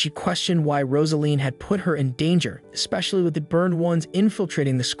flared up as she questioned why Rosaline had put her in danger, especially with the burned ones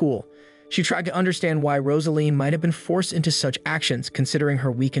infiltrating the school. She tried to understand why Rosaline might have been forced into such actions considering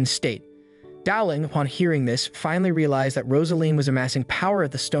her weakened state. Dowling, upon hearing this, finally realized that Rosaline was amassing power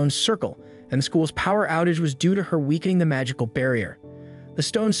at the stone circle, and the school's power outage was due to her weakening the magical barrier. The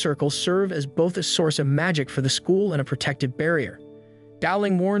stone circle served as both a source of magic for the school and a protective barrier.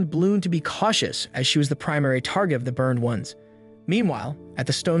 Dowling warned Bloom to be cautious, as she was the primary target of the burned ones. Meanwhile, at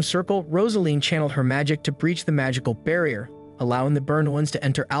the stone circle, Rosaline channeled her magic to breach the magical barrier, allowing the burned ones to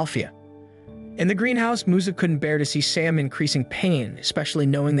enter Alphea. In the greenhouse, Musa couldn't bear to see Sam increasing pain, especially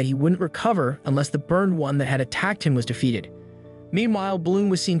knowing that he wouldn't recover unless the burned one that had attacked him was defeated. Meanwhile, Bloom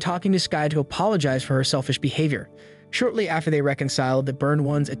was seen talking to Sky to apologize for her selfish behavior. Shortly after they reconciled, the burned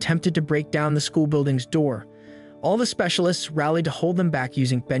ones attempted to break down the school building's door. All the specialists rallied to hold them back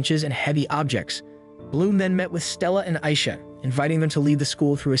using benches and heavy objects. Bloom then met with Stella and Aisha, inviting them to leave the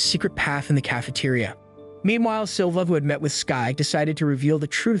school through a secret path in the cafeteria. Meanwhile, Silva, who had met with Sky, decided to reveal the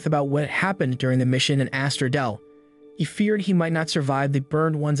truth about what had happened during the mission in Asterdell. He feared he might not survive the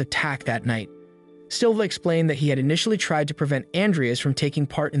burned one's attack that night. Silva explained that he had initially tried to prevent Andreas from taking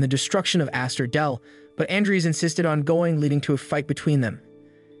part in the destruction of Asterdell, but Andreas insisted on going, leading to a fight between them.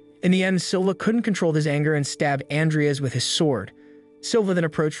 In the end, Silva couldn't control his anger and stabbed Andreas with his sword. Silva then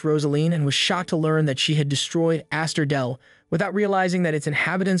approached Rosaline and was shocked to learn that she had destroyed Asterdell without realizing that its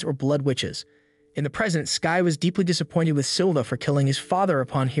inhabitants were blood witches. In the present, Sky was deeply disappointed with Silva for killing his father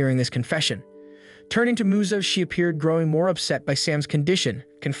upon hearing this confession. Turning to Musa, she appeared growing more upset by Sam's condition,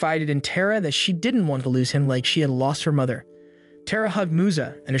 confided in Tara that she didn't want to lose him like she had lost her mother. Tara hugged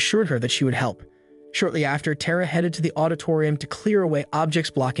Musa and assured her that she would help. Shortly after, Tara headed to the auditorium to clear away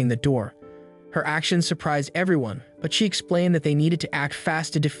objects blocking the door. Her actions surprised everyone, but she explained that they needed to act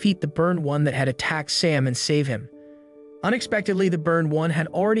fast to defeat the burned one that had attacked Sam and save him. Unexpectedly, the burned one had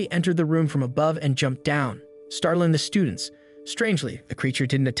already entered the room from above and jumped down, startling the students. Strangely, the creature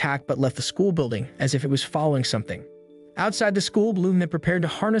didn't attack but left the school building as if it was following something. Outside the school, Bloom then prepared to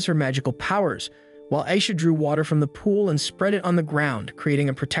harness her magical powers, while Aisha drew water from the pool and spread it on the ground, creating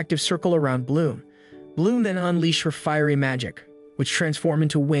a protective circle around Bloom. Bloom then unleashed her fiery magic, which transformed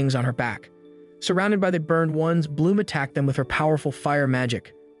into wings on her back. Surrounded by the burned ones, Bloom attacked them with her powerful fire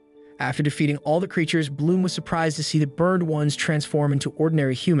magic. After defeating all the creatures, Bloom was surprised to see the burned ones transform into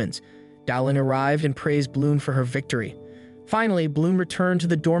ordinary humans. Dowling arrived and praised Bloom for her victory. Finally, Bloom returned to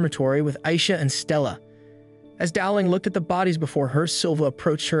the dormitory with Aisha and Stella. As Dowling looked at the bodies before her, Silva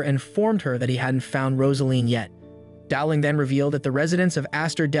approached her and informed her that he hadn't found Rosaline yet. Dowling then revealed that the residents of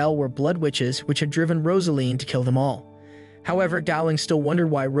Aster Dell were blood witches, which had driven Rosaline to kill them all. However, Dowling still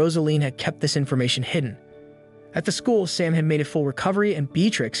wondered why Rosaline had kept this information hidden. At the school, Sam had made a full recovery and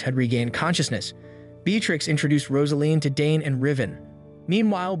Beatrix had regained consciousness. Beatrix introduced Rosaline to Dane and Riven.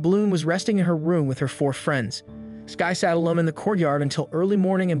 Meanwhile, Bloom was resting in her room with her 4 friends. Sky sat alone in the courtyard until early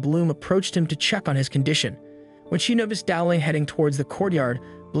morning and Bloom approached him to check on his condition. When she noticed Dowling heading towards the courtyard,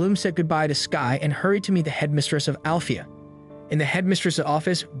 Bloom said goodbye to Sky and hurried to meet the headmistress of Alfea. In the headmistress's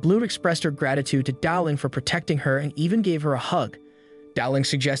office, Bloom expressed her gratitude to Dowling for protecting her and even gave her a hug. Dowling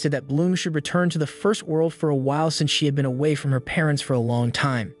suggested that Bloom should return to the First World for a while since she had been away from her parents for a long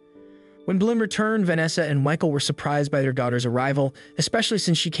time. When Bloom returned, Vanessa and Michael were surprised by their daughter's arrival, especially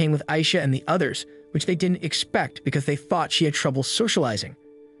since she came with Aisha and the others, which they didn't expect because they thought she had trouble socializing.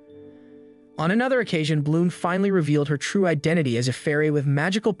 On another occasion, Bloom finally revealed her true identity as a fairy with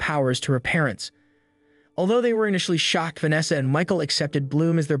magical powers to her parents. Although they were initially shocked, Vanessa and Michael accepted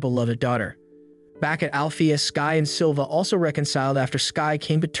Bloom as their beloved daughter. Back at Alfea, Sky and Silva also reconciled after Sky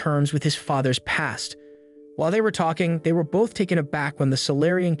came to terms with his father's past. While they were talking, they were both taken aback when the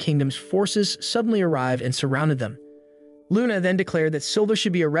Solarian Kingdom's forces suddenly arrived and surrounded them. Luna then declared that Silva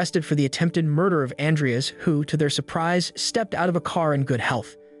should be arrested for the attempted murder of Andreas, who, to their surprise, stepped out of a car in good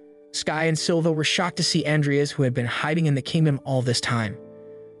health. Sky and Silva were shocked to see Andreas, who had been hiding in the kingdom all this time.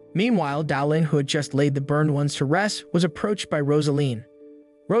 Meanwhile, Dowling, who had just laid the burned ones to rest, was approached by Rosaline.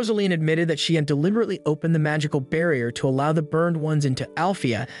 Rosaline admitted that she had deliberately opened the magical barrier to allow the burned ones into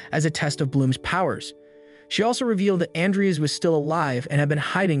Alfea as a test of Bloom's powers. She also revealed that Andreas was still alive and had been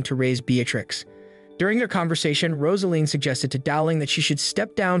hiding to raise Beatrix. During their conversation, Rosaline suggested to Dowling that she should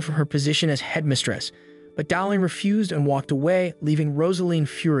step down from her position as headmistress, but Dowling refused and walked away, leaving Rosaline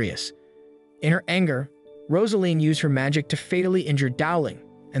furious. In her anger, Rosaline used her magic to fatally injure Dowling,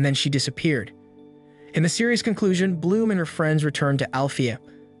 and then she disappeared. In the series' conclusion, Bloom and her friends returned to Alfea,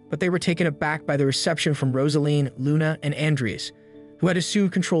 but they were taken aback by the reception from Rosaline, Luna, and Andreas, who had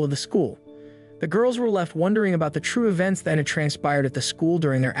assumed control of the school. The girls were left wondering about the true events that had transpired at the school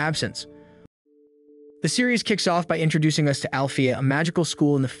during their absence. The series kicks off by introducing us to Alfea, a magical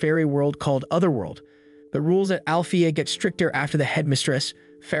school in the fairy world called Otherworld. The rules at Alfea get stricter after the headmistress,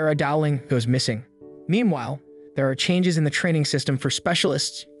 Farah Dowling, goes missing. Meanwhile, there are changes in the training system for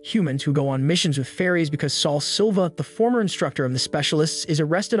specialists, humans who go on missions with fairies because Saul Silva, the former instructor of the specialists, is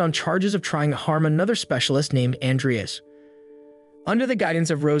arrested on charges of trying to harm another specialist named Andreas. Under the guidance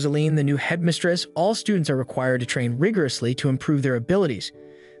of Rosaline, the new headmistress, all students are required to train rigorously to improve their abilities.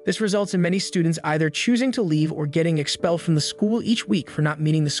 This results in many students either choosing to leave or getting expelled from the school each week for not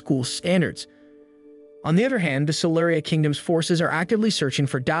meeting the school's standards. On the other hand, the Solaria Kingdom's forces are actively searching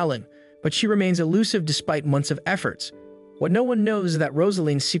for Dowling, but she remains elusive despite months of efforts. What no one knows is that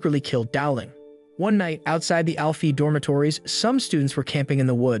Rosaline secretly killed Dowling. One night, outside the Alfea dormitories, some students were camping in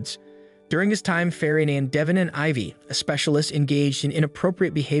the woods. During this time, fairy named Devon and Ivy, a specialist, engaged in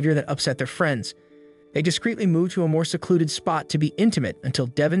inappropriate behavior that upset their friends. They discreetly moved to a more secluded spot to be intimate until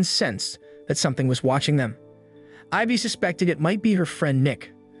Devon sensed that something was watching them. Ivy suspected it might be her friend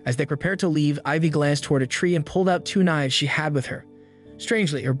Nick. As they prepared to leave, Ivy glanced toward a tree and pulled out 2 knives she had with her.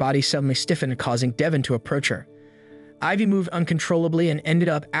 Strangely, her body suddenly stiffened, causing Devon to approach her. Ivy moved uncontrollably and ended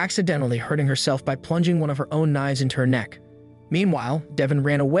up accidentally hurting herself by plunging one of her own knives into her neck. Meanwhile, Devon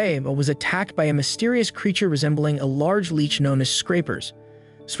ran away but was attacked by a mysterious creature resembling a large leech known as Scrapers.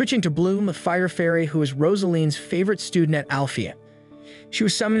 Switching to Bloom, a fire fairy who is Rosaline's favorite student at Alfea. She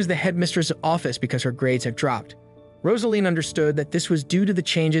was summoned as the headmistress' office because her grades had dropped. Rosaline understood that this was due to the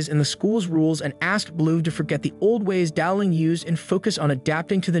changes in the school's rules and asked Bloom to forget the old ways Dowling used and focus on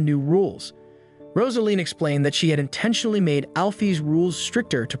adapting to the new rules. Rosaline explained that she had intentionally made Alfea's rules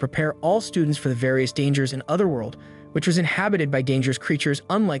stricter to prepare all students for the various dangers in Otherworld, which was inhabited by dangerous creatures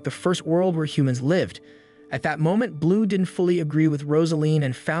unlike the First World where humans lived. At that moment, Bloom didn't fully agree with Rosaline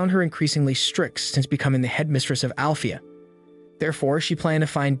and found her increasingly strict since becoming the headmistress of Alfea. Therefore, she planned to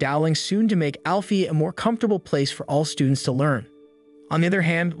find Dowling soon to make Alfea a more comfortable place for all students to learn. On the other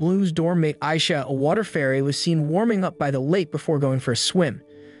hand, Bloom's dorm mate Aisha, a water fairy, was seen warming up by the lake before going for a swim.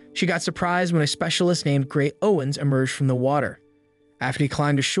 She got surprised when a specialist named Gray Owens emerged from the water. After he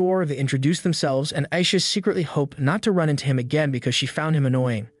climbed ashore, they introduced themselves, and Aisha secretly hoped not to run into him again because she found him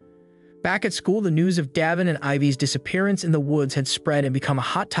annoying. Back at school, the news of Davin and Ivy's disappearance in the woods had spread and become a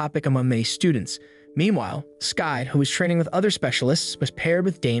hot topic among many students. Meanwhile, Sky, who was training with other specialists, was paired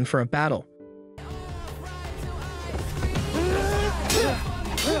with Dane for a battle.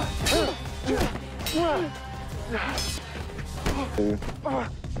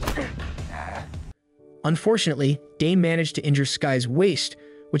 Unfortunately, Dane managed to injure Sky's waist,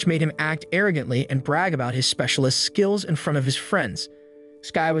 which made him act arrogantly and brag about his specialist skills in front of his friends.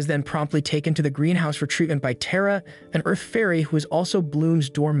 Sky was then promptly taken to the greenhouse for treatment by Tara, an Earth fairy who was also Bloom's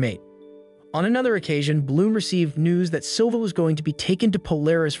dorm mate. On another occasion, Bloom received news that Silva was going to be taken to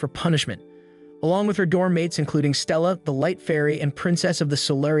Polaris for punishment. Along with her dorm mates including Stella, the Light Fairy and Princess of the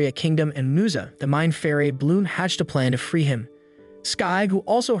Solaria Kingdom, and Musa, the Mind Fairy, Bloom hatched a plan to free him. Sky, who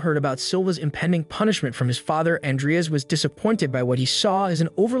also heard about Silva's impending punishment from his father, Andreas, was disappointed by what he saw as an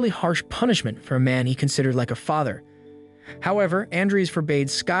overly harsh punishment for a man he considered like a father. However, Andreas forbade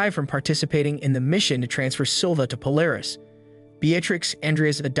Sky from participating in the mission to transfer Silva to Polaris. Beatrix,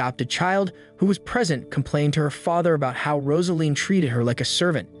 Andreas' adopted child, who was present, complained to her father about how Rosaline treated her like a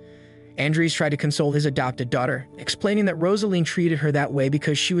servant. Andreas tried to console his adopted daughter, explaining that Rosaline treated her that way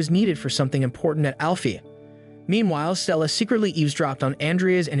because she was needed for something important at Alfea. Meanwhile, Stella secretly eavesdropped on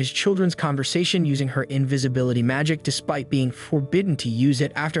Andreas and his children's conversation using her invisibility magic despite being forbidden to use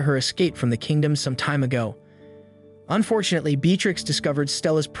it after her escape from the kingdom some time ago. Unfortunately, Beatrix discovered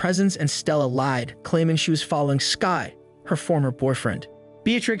Stella's presence and Stella lied, claiming she was following Sky, her former boyfriend.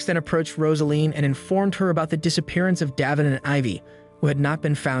 Beatrix then approached Rosaline and informed her about the disappearance of Davin and Ivy, who had not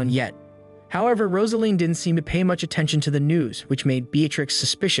been found yet. However, Rosaline didn't seem to pay much attention to the news, which made Beatrix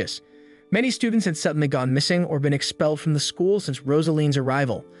suspicious. Many students had suddenly gone missing or been expelled from the school since Rosaline's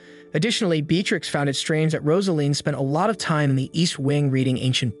arrival. Additionally, Beatrix found it strange that Rosaline spent a lot of time in the East Wing reading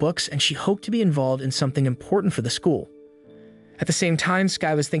ancient books, and she hoped to be involved in something important for the school. At the same time,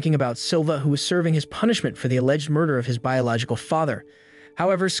 Sky was thinking about Silva, who was serving his punishment for the alleged murder of his biological father.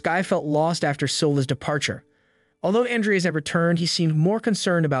 However, Sky felt lost after Silva's departure. Although Andreas had returned, he seemed more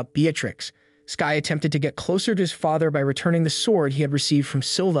concerned about Beatrix. Sky attempted to get closer to his father by returning the sword he had received from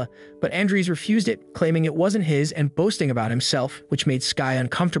Silva, but Andreas refused it, claiming it wasn't his and boasting about himself, which made Sky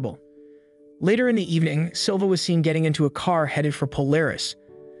uncomfortable. Later in the evening, Silva was seen getting into a car headed for Polaris.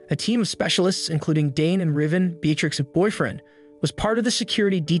 A team of specialists, including Dane and Riven, Beatrix's boyfriend, was part of the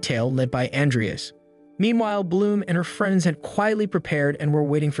security detail led by Andreas. Meanwhile, Bloom and her friends had quietly prepared and were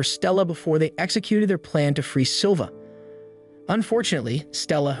waiting for Stella before they executed their plan to free Silva. Unfortunately,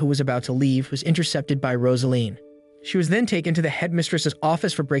 Stella, who was about to leave, was intercepted by Rosaline. She was then taken to the headmistress's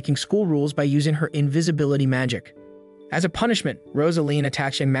office for breaking school rules by using her invisibility magic. As a punishment, Rosaline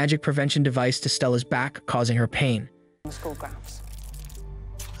attached a magic prevention device to Stella's back, causing her pain. School grounds.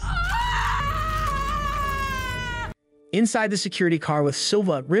 Inside the security car with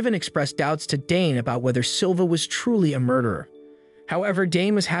Silva, Riven expressed doubts to Dane about whether Silva was truly a murderer. However,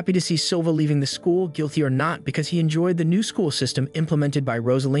 Dane was happy to see Silva leaving the school, guilty or not, because he enjoyed the new school system implemented by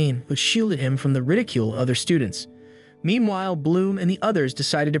Rosaline, which shielded him from the ridicule of other students. Meanwhile, Bloom and the others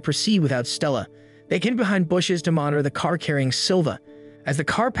decided to proceed without Stella. They hid behind bushes to monitor the car carrying Silva. As the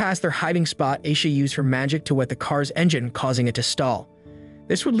car passed their hiding spot, Aisha used her magic to wet the car's engine, causing it to stall.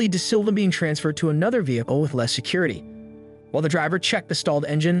 This would lead to Silva being transferred to another vehicle with less security. While the driver checked the stalled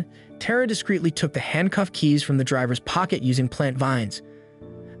engine, Tara discreetly took the handcuff keys from the driver's pocket using plant vines.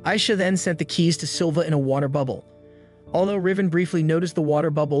 Aisha then sent the keys to Silva in a water bubble. Although Riven briefly noticed the water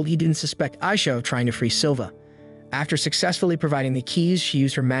bubble, he didn't suspect Aisha of trying to free Silva. After successfully providing the keys, she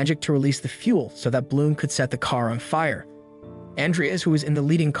used her magic to release the fuel so that Bloom could set the car on fire. Andreas, who was in the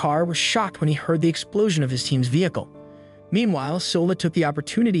leading car, was shocked when he heard the explosion of his team's vehicle. Meanwhile, Silva took the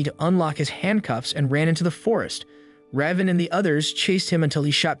opportunity to unlock his handcuffs and ran into the forest. Raven and the others chased him until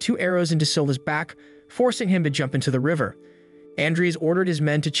he shot 2 arrows into Silva's back, forcing him to jump into the river. Andreas ordered his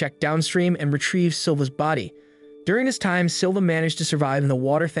men to check downstream and retrieve Silva's body. During this time, Silva managed to survive in the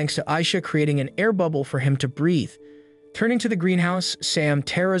water thanks to Aisha creating an air bubble for him to breathe. Turning to the greenhouse, Sam,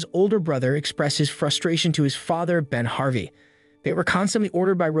 Tara's older brother, expressed his frustration to his father, Ben Harvey. They were constantly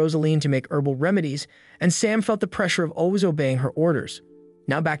ordered by Rosaline to make herbal remedies, and Sam felt the pressure of always obeying her orders.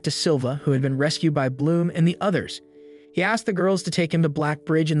 Now back to Silva, who had been rescued by Bloom and the others. He asked the girls to take him to Black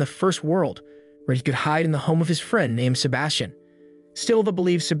Bridge in the First World, where he could hide in the home of his friend named Sebastian. Silva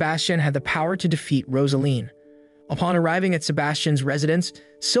believed Sebastian had the power to defeat Rosaline. Upon arriving at Sebastian's residence,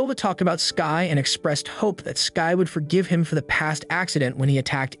 Silva talked about Sky and expressed hope that Sky would forgive him for the past accident when he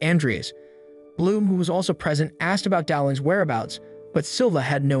attacked Andreas. Bloom, who was also present, asked about Dowling's whereabouts, but Silva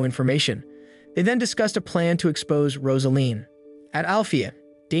had no information. They then discussed a plan to expose Rosaline. At Alfea,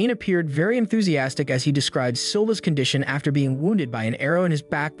 Dane appeared very enthusiastic as he described Silva's condition after being wounded by an arrow in his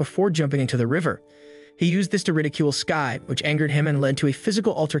back before jumping into the river. He used this to ridicule Sky, which angered him and led to a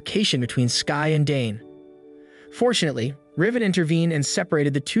physical altercation between Sky and Dane. Fortunately, Riven intervened and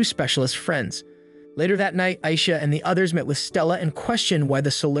separated the two specialist friends. Later that night, Aisha and the others met with Stella and questioned why the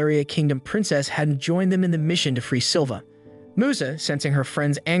Solaria Kingdom princess hadn't joined them in the mission to free Silva. Musa, sensing her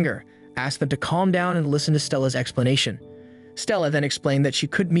friend's anger, asked them to calm down and listen to Stella's explanation. Stella then explained that she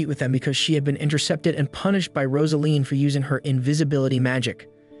couldn't meet with them because she had been intercepted and punished by Rosaline for using her invisibility magic.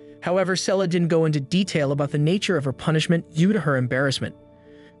 However, Stella didn't go into detail about the nature of her punishment due to her embarrassment.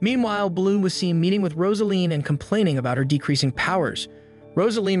 Meanwhile, Bloom was seen meeting with Rosaline and complaining about her decreasing powers.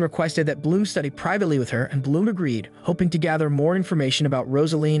 Rosaline requested that Bloom study privately with her, and Bloom agreed, hoping to gather more information about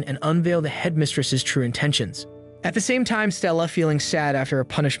Rosaline and unveil the headmistress's true intentions. At the same time, Stella, feeling sad after her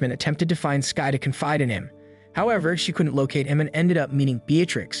punishment, attempted to find Sky to confide in him. However, she couldn't locate him and ended up meeting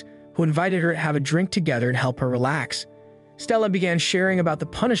Beatrix, who invited her to have a drink together and help her relax. Stella began sharing about the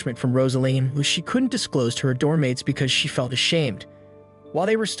punishment from Rosaline, which she couldn't disclose to her dormmates because she felt ashamed. While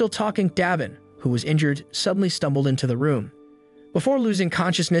they were still talking, Davin, who was injured, suddenly stumbled into the room. Before losing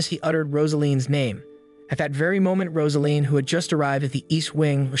consciousness, he uttered Rosaline's name. At that very moment, Rosaline, who had just arrived at the East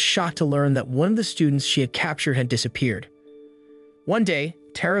Wing, was shocked to learn that one of the students she had captured had disappeared. One day,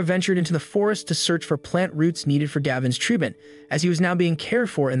 Tara ventured into the forest to search for plant roots needed for Davin's treatment, as he was now being cared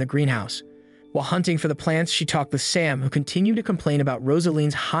for in the greenhouse. While hunting for the plants, she talked with Sam, who continued to complain about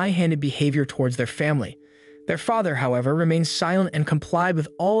Rosaline's high-handed behavior towards their family. Their father, however, remained silent and complied with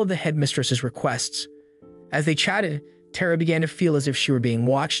all of the headmistress's requests. As they chatted, Tara began to feel as if she were being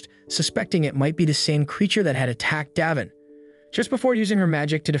watched, suspecting it might be the same creature that had attacked Davin. Just before using her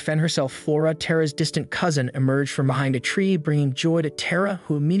magic to defend herself, Flora, Tara's distant cousin, emerged from behind a tree, bringing joy to Tara,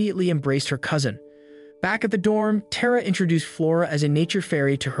 who immediately embraced her cousin. Back at the dorm, Tara introduced Flora as a nature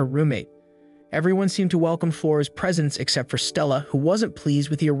fairy to her roommate. Everyone seemed to welcome Flora's presence except for Stella, who wasn't pleased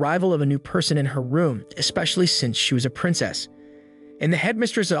with the arrival of a new person in her room, especially since she was a princess. In the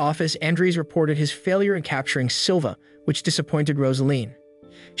headmistress's office, Andres reported his failure in capturing Silva, which disappointed Rosaline.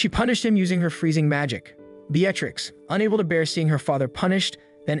 She punished him using her freezing magic. Beatrix, unable to bear seeing her father punished,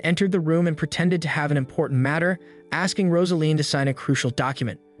 then entered the room and pretended to have an important matter, asking Rosaline to sign a crucial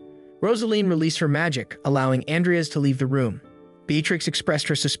document. Rosaline released her magic, allowing Andreas to leave the room. Beatrix expressed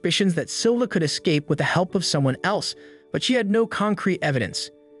her suspicions that Silva could escape with the help of someone else, but she had no concrete evidence.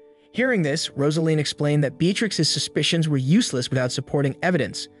 Hearing this, Rosaline explained that Beatrix's suspicions were useless without supporting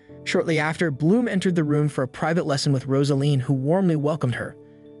evidence. Shortly after, Bloom entered the room for a private lesson with Rosaline, who warmly welcomed her.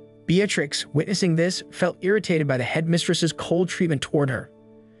 Beatrix, witnessing this, felt irritated by the headmistress's cold treatment toward her.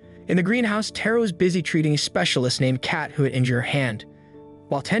 In the greenhouse, Tara was busy treating a specialist named Kat who had injured her hand.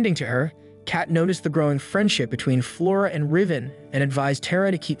 While tending to her, Kat noticed the growing friendship between Flora and Riven and advised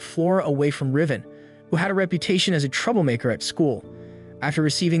Tara to keep Flora away from Riven, who had a reputation as a troublemaker at school. After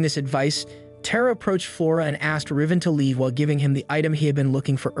receiving this advice, Tara approached Flora and asked Riven to leave while giving him the item he had been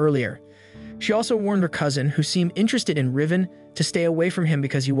looking for earlier. She also warned her cousin, who seemed interested in Riven, to stay away from him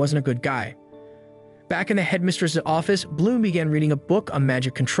because he wasn't a good guy. Back in the headmistress's office, Bloom began reading a book on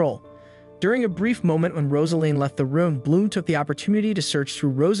magic control. During a brief moment when Rosaline left the room, Bloom took the opportunity to search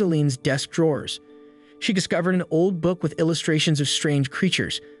through Rosaline's desk drawers. She discovered an old book with illustrations of strange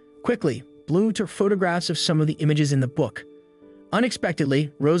creatures. Quickly, Bloom took photographs of some of the images in the book.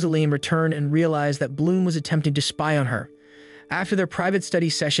 Unexpectedly, Rosaline returned and realized that Bloom was attempting to spy on her. After their private study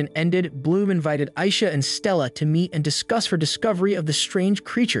session ended, Bloom invited Aisha and Stella to meet and discuss her discovery of the strange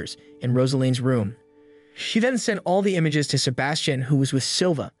creatures in Rosaline's room. She then sent all the images to Sebastian, who was with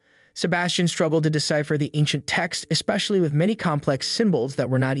Silva. Sebastian struggled to decipher the ancient text, especially with many complex symbols that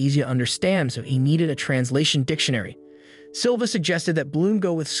were not easy to understand, so he needed a translation dictionary. Silva suggested that Bloom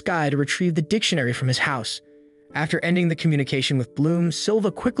go with Sky to retrieve the dictionary from his house. After ending the communication with Bloom,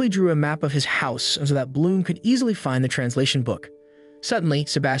 Silva quickly drew a map of his house so that Bloom could easily find the translation book. Suddenly,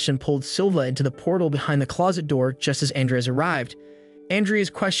 Sebastian pulled Silva into the portal behind the closet door just as Andres arrived. Andres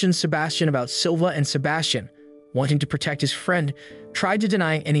questioned Sebastian about Silva, and Sebastian, wanting to protect his friend, tried to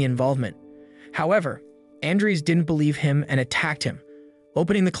deny any involvement. However, Andres didn't believe him and attacked him,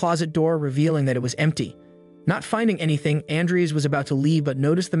 opening the closet door, revealing that it was empty. Not finding anything, Andres was about to leave but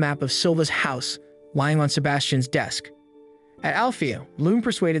noticed the map of Silva's house lying on Sebastian's desk. At Alfea, Bloom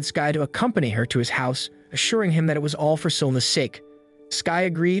persuaded Sky to accompany her to his house, assuring him that it was all for Silva's sake. Sky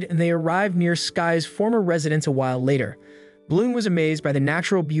agreed, and they arrived near Sky's former residence a while later. Bloom was amazed by the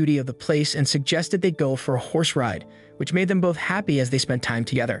natural beauty of the place and suggested they go for a horse ride, which made them both happy as they spent time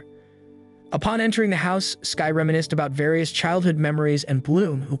together. Upon entering the house, Sky reminisced about various childhood memories, and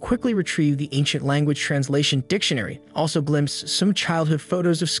Bloom, who quickly retrieved the ancient language translation dictionary, also glimpsed some childhood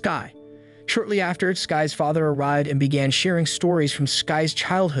photos of Sky. Shortly after, Sky's father arrived and began sharing stories from Sky's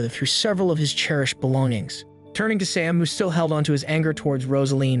childhood through several of his cherished belongings. Turning to Sam, who still held onto his anger towards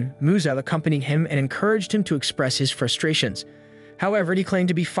Rosaline, Musa accompanied him and encouraged him to express his frustrations. However, he claimed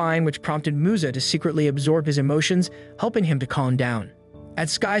to be fine, which prompted Musa to secretly absorb his emotions, helping him to calm down. At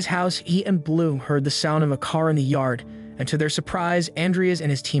Sky's house, he and Bloom heard the sound of a car in the yard, and to their surprise, Andreas and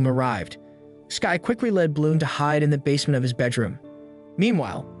his team arrived. Sky quickly led Bloom to hide in the basement of his bedroom.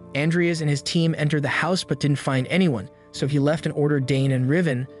 Meanwhile, Andreas and his team entered the house but didn't find anyone, so he left and ordered Dane and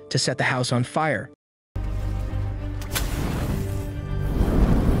Riven to set the house on fire.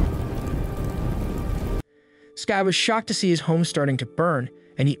 Sky was shocked to see his home starting to burn,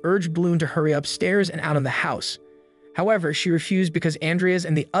 and he urged Bloom to hurry upstairs and out of the house. However, she refused because Andreas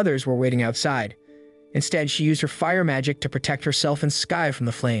and the others were waiting outside. Instead, she used her fire magic to protect herself and Sky from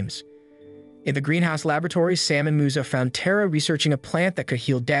the flames. In the greenhouse laboratory, Sam and Musa found Tara researching a plant that could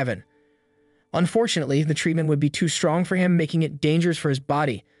heal Davin. Unfortunately, the treatment would be too strong for him, making it dangerous for his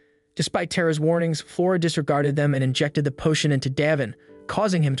body. Despite Tara's warnings, Flora disregarded them and injected the potion into Davin,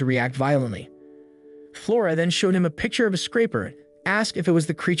 causing him to react violently. Flora then showed him a picture of a scraper and asked if it was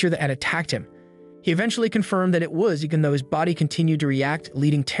the creature that had attacked him. He eventually confirmed that it was, even though his body continued to react,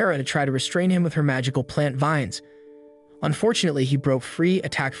 leading Tara to try to restrain him with her magical plant vines. Unfortunately, he broke free,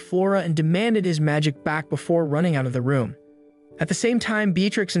 attacked Flora, and demanded his magic back before running out of the room. At the same time,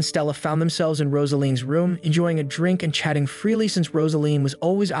 Beatrix and Stella found themselves in Rosaline's room, enjoying a drink and chatting freely since Rosaline was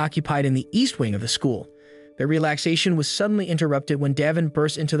always occupied in the east wing of the school. Their relaxation was suddenly interrupted when Davin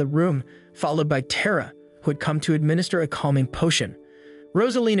burst into the room, followed by Tara, who had come to administer a calming potion.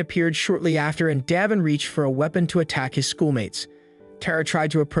 Rosaline appeared shortly after, and Davin reached for a weapon to attack his schoolmates. Tara tried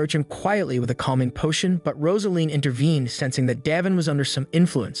to approach him quietly with a calming potion, but Rosaline intervened, sensing that Davin was under some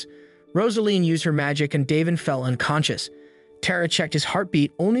influence. Rosaline used her magic and Davin fell unconscious. Tara checked his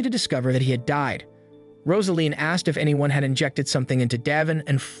heartbeat only to discover that he had died. Rosaline asked if anyone had injected something into Davin,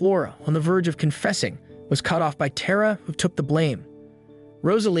 and Flora, on the verge of confessing, was cut off by Tara, who took the blame.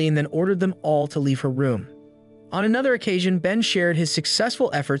 Rosaline then ordered them all to leave her room. On another occasion, Ben shared his successful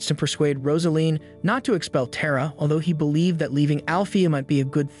efforts to persuade Rosaline not to expel Tara, although he believed that leaving Alfea might be a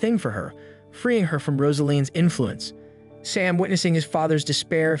good thing for her, freeing her from Rosaline's influence. Sam, witnessing his father's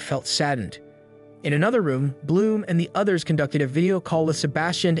despair, felt saddened. In another room, Bloom and the others conducted a video call with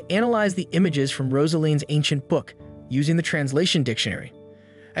Sebastian to analyze the images from Rosaline's ancient book, using the translation dictionary.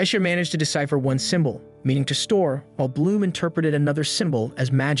 Aisha managed to decipher one symbol, meaning to store, while Bloom interpreted another symbol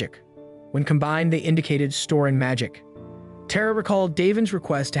as magic. When combined, they indicated storing magic. Tara recalled Davin's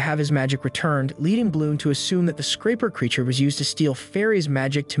request to have his magic returned, leading Bloom to assume that the scraper creature was used to steal Fairy's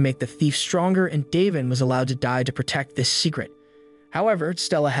magic to make the thief stronger, and Davin was allowed to die to protect this secret. However,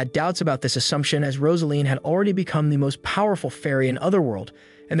 Stella had doubts about this assumption, as Rosaline had already become the most powerful fairy in Otherworld,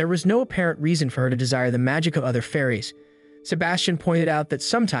 and there was no apparent reason for her to desire the magic of other fairies. Sebastian pointed out that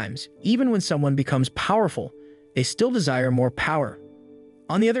sometimes, even when someone becomes powerful, they still desire more power.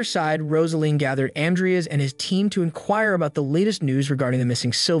 On the other side, Rosaline gathered Andreas and his team to inquire about the latest news regarding the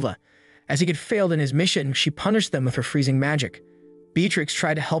missing Silva. As he had failed in his mission, she punished them with her freezing magic. Beatrix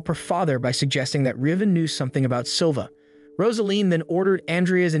tried to help her father by suggesting that Riven knew something about Silva. Rosaline then ordered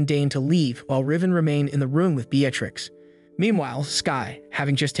Andreas and Dane to leave, while Riven remained in the room with Beatrix. Meanwhile, Sky,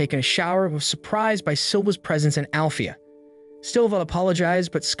 having just taken a shower, was surprised by Silva's presence in Alfea. Silva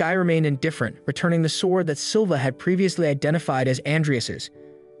apologized, but Sky remained indifferent, returning the sword that Silva had previously identified as Andreas's.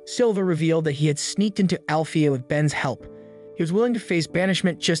 Silva revealed that he had sneaked into Alfea with Ben's help. He was willing to face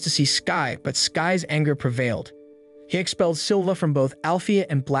banishment just to see Sky, but Sky's anger prevailed. He expelled Silva from both Alfea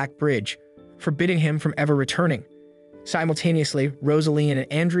and Black Bridge, forbidding him from ever returning. Simultaneously, Rosaline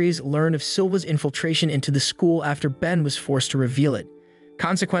and Andres learned of Silva's infiltration into the school after Ben was forced to reveal it.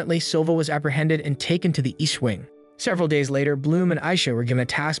 Consequently, Silva was apprehended and taken to the East Wing. Several days later, Bloom and Aisha were given a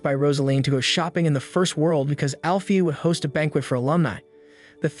task by Rosaline to go shopping in the First World because Alfea would host a banquet for alumni.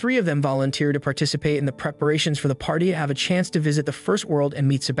 The three of them volunteered to participate in the preparations for the party to have a chance to visit the First World and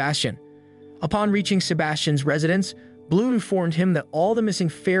meet Sebastian. Upon reaching Sebastian's residence, Bloom informed him that all the missing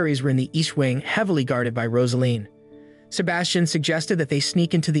fairies were in the East Wing, heavily guarded by Rosaline. Sebastian suggested that they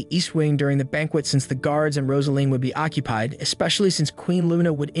sneak into the East Wing during the banquet since the guards and Rosaline would be occupied, especially since Queen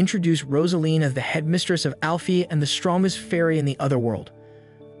Luna would introduce Rosaline as the headmistress of Alfea and the strongest fairy in the Otherworld.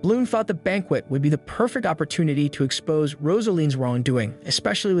 Bloom thought the banquet would be the perfect opportunity to expose Rosaline's wrongdoing,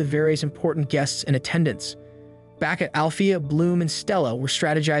 especially with various important guests in attendance. Back at Alfea, Bloom and Stella were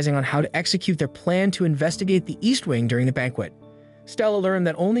strategizing on how to execute their plan to investigate the East Wing during the banquet. Stella learned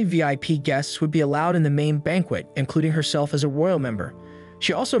that only VIP guests would be allowed in the main banquet, including herself as a royal member.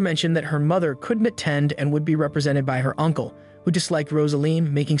 She also mentioned that her mother couldn't attend and would be represented by her uncle, who disliked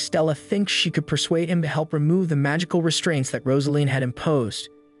Rosaline, making Stella think she could persuade him to help remove the magical restraints that Rosaline had imposed.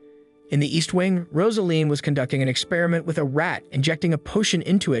 In the East Wing, Rosaline was conducting an experiment with a rat, injecting a potion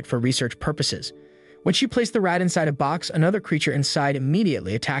into it for research purposes. When she placed the rat inside a box, another creature inside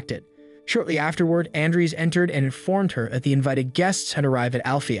immediately attacked it. Shortly afterward, Andres entered and informed her that the invited guests had arrived at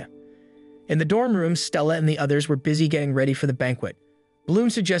Alfea. In the dorm room, Stella and the others were busy getting ready for the banquet. Bloom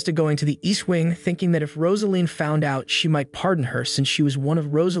suggested going to the East Wing, thinking that if Rosaline found out, she might pardon her since she was one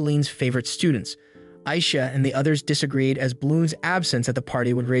of Rosaline's favorite students. Aisha and the others disagreed as Bloom's absence at the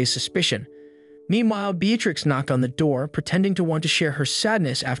party would raise suspicion. Meanwhile, Beatrix knocked on the door, pretending to want to share her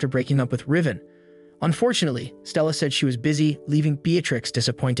sadness after breaking up with Riven. Unfortunately, Stella said she was busy, leaving Beatrix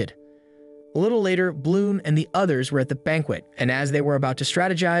disappointed. A little later, Bloom and the others were at the banquet, and as they were about to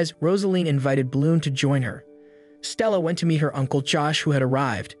strategize, Rosaline invited Bloom to join her. Stella went to meet her uncle Josh, who had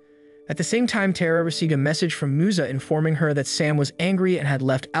arrived. At the same time, Tara received a message from Musa informing her that Sam was angry and had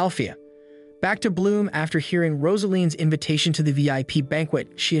left Alfea. Back to Bloom, after hearing Rosaline's invitation to the VIP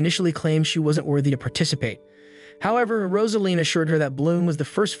banquet, she initially claimed she wasn't worthy to participate. However, Rosaline assured her that Bloom was the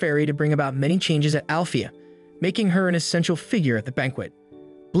first fairy to bring about many changes at Alfea, making her an essential figure at the banquet.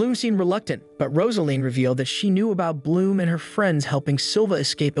 Bloom seemed reluctant, but Rosaline revealed that she knew about Bloom and her friends helping Silva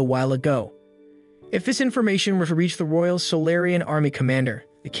escape a while ago. If this information were to reach the Royal Solarian Army commander,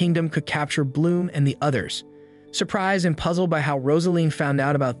 the kingdom could capture Bloom and the others. Surprised and puzzled by how Rosaline found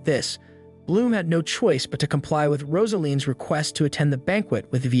out about this, Bloom had no choice but to comply with Rosaline's request to attend the banquet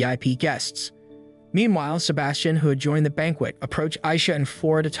with the VIP guests. Meanwhile, Sebastian, who had joined the banquet, approached Aisha and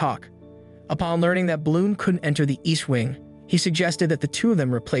Flora to talk. Upon learning that Bloom couldn't enter the East Wing, he suggested that the two of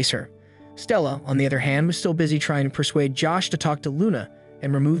them replace her. Stella, on the other hand, was still busy trying to persuade Josh to talk to Luna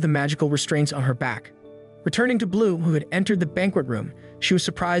and remove the magical restraints on her back. Returning to Bloom, who had entered the banquet room, she was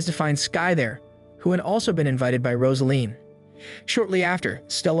surprised to find Sky there, who had also been invited by Rosaline. Shortly after,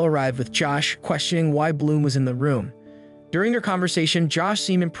 Stella arrived with Josh, questioning why Bloom was in the room. During their conversation, Josh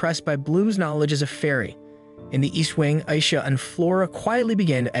seemed impressed by Bloom's knowledge as a fairy. In the East Wing, Aisha and Flora quietly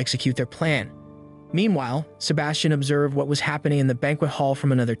began to execute their plan. Meanwhile, Sebastian observed what was happening in the banquet hall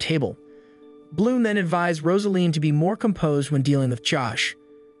from another table. Bloom then advised Rosaline to be more composed when dealing with Josh.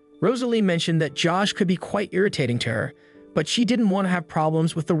 Rosaline mentioned that Josh could be quite irritating to her, but she didn't want to have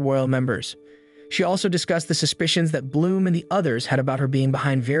problems with the royal members. She also discussed the suspicions that Bloom and the others had about her being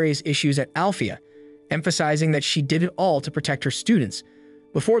behind various issues at Alfea, emphasizing that she did it all to protect her students.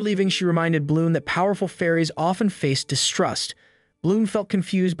 Before leaving, she reminded Bloom that powerful fairies often face distrust. Bloom felt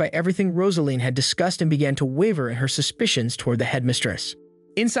confused by everything Rosaline had discussed and began to waver in her suspicions toward the headmistress.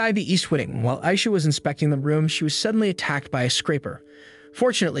 Inside the East Wing, while Aisha was inspecting the room, she was suddenly attacked by a scraper.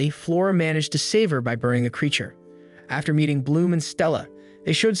 Fortunately, Flora managed to save her by burning the creature. After meeting Bloom and Stella,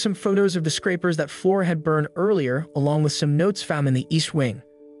 they showed some photos of the scrapers that Flora had burned earlier, along with some notes found in the East Wing.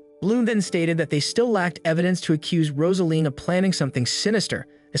 Bloom then stated that they still lacked evidence to accuse Rosaline of planning something sinister,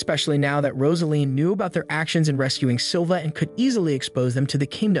 especially now that Rosaline knew about their actions in rescuing Silva and could easily expose them to the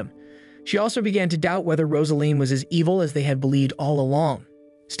kingdom. She also began to doubt whether Rosaline was as evil as they had believed all along.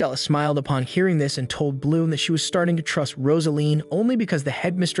 Stella smiled upon hearing this and told Bloom that she was starting to trust Rosaline only because the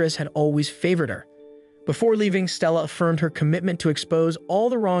headmistress had always favored her. Before leaving, Stella affirmed her commitment to expose all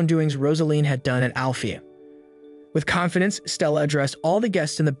the wrongdoings Rosaline had done at Alfea. With confidence, Stella addressed all the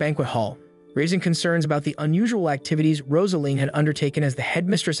guests in the banquet hall, raising concerns about the unusual activities Rosaline had undertaken as the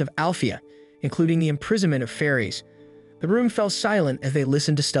headmistress of Alfea, including the imprisonment of fairies. The room fell silent as they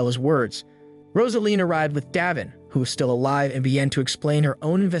listened to Stella's words. Rosaline arrived with Davin, who was still alive, and began to explain her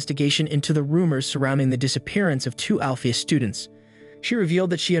own investigation into the rumors surrounding the disappearance of two Alfea students. She revealed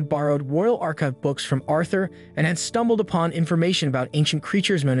that she had borrowed Royal Archive books from Arthur and had stumbled upon information about ancient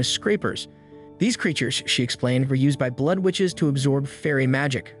creatures known as scrapers. These creatures, she explained, were used by blood witches to absorb fairy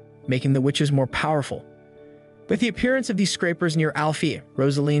magic, making the witches more powerful. With the appearance of these scrapers near Alfea,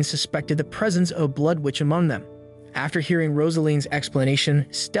 Rosaline suspected the presence of a blood witch among them. After hearing Rosaline's explanation,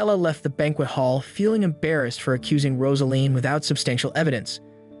 Stella left the banquet hall, feeling embarrassed for accusing Rosaline without substantial evidence.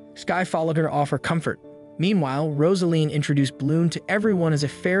 Sky followed her to offer comfort. Meanwhile, Rosaline introduced Bloom to everyone as a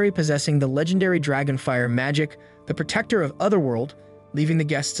fairy possessing the legendary dragonfire magic, the protector of Otherworld, leaving the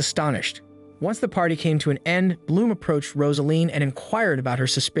guests astonished. Once the party came to an end, Bloom approached Rosaline and inquired about her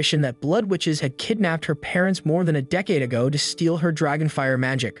suspicion that blood witches had kidnapped her parents more than a decade ago to steal her dragonfire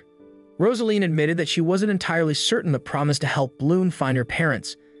magic. Rosaline admitted that she wasn't entirely certain but promised to help Bloom find her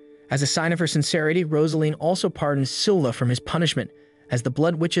parents. As a sign of her sincerity, Rosaline also pardoned Silva from his punishment, as the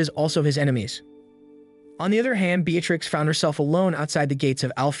blood witches also his enemies. On the other hand, Beatrix found herself alone outside the gates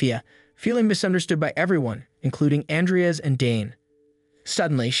of Alfea, feeling misunderstood by everyone, including Andreas and Dane.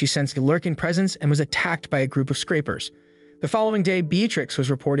 Suddenly, she sensed a lurking presence and was attacked by a group of scrapers. The following day, Beatrix was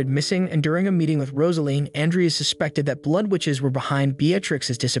reported missing, and during a meeting with Rosaline, Andries suspected that blood witches were behind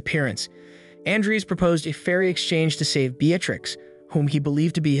Beatrix's disappearance. Andries proposed a fairy exchange to save Beatrix, whom he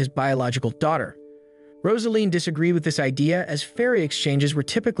believed to be his biological daughter. Rosaline disagreed with this idea, as fairy exchanges were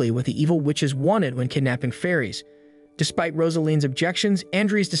typically what the evil witches wanted when kidnapping fairies. Despite Rosaline's objections,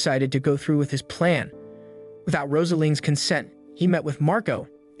 Andries decided to go through with his plan. Without Rosaline's consent, he met with Marco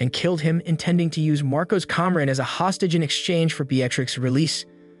and killed him, intending to use Marco's comrade as a hostage in exchange for Beatrix's release.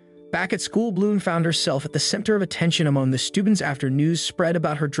 Back at school, Bloom found herself at the center of attention among the students after news spread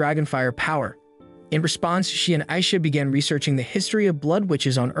about her dragonfire power. In response, she and Aisha began researching the history of blood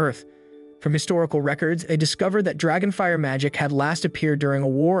witches on Earth. From historical records, they discovered that dragonfire magic had last appeared during a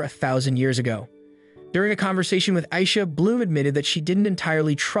war 1,000 years ago. During a conversation with Aisha, Bloom admitted that she didn't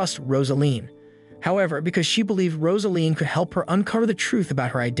entirely trust Rosaline. However, because she believed Rosaline could help her uncover the truth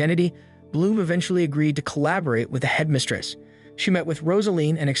about her identity, Bloom eventually agreed to collaborate with the headmistress. She met with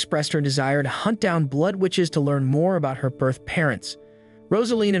Rosaline and expressed her desire to hunt down blood witches to learn more about her birth parents.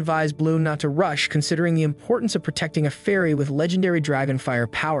 Rosaline advised Bloom not to rush, considering the importance of protecting a fairy with legendary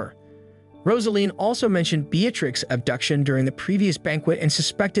dragonfire power. Rosaline also mentioned Beatrix's abduction during the previous banquet and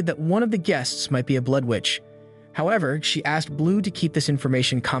suspected that one of the guests might be a blood witch. However, she asked Blue to keep this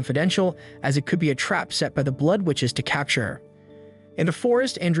information confidential, as it could be a trap set by the blood witches to capture her. In the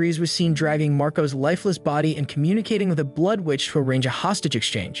forest, Andries was seen dragging Marco's lifeless body and communicating with a blood witch to arrange a hostage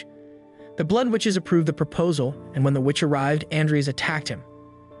exchange. The blood witches approved the proposal, and when the witch arrived, Andries attacked him.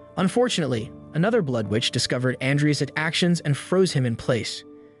 Unfortunately, another blood witch discovered Andries' actions and froze him in place.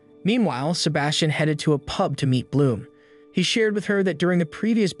 Meanwhile, Sebastian headed to a pub to meet Bloom. He shared with her that during the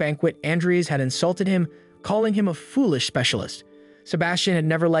previous banquet, Andries had insulted him, calling him a foolish specialist. Sebastian had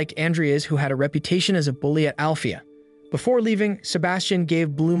never liked Andries, who had a reputation as a bully at Alfea. Before leaving, Sebastian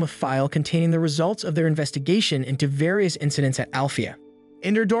gave Bloom a file containing the results of their investigation into various incidents at Alfea.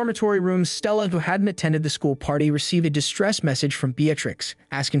 In their dormitory room, Stella, who hadn't attended the school party, received a distress message from Beatrix,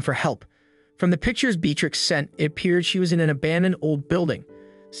 asking for help. From the pictures Beatrix sent, it appeared she was in an abandoned old building.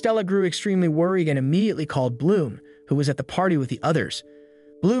 Stella grew extremely worried and immediately called Bloom, who was at the party with the others.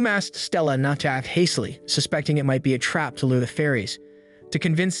 Bloom asked Stella not to act hastily, suspecting it might be a trap to lure the fairies. To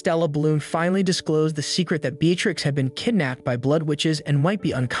convince Stella, Bloom finally disclosed the secret that Beatrix had been kidnapped by blood witches and might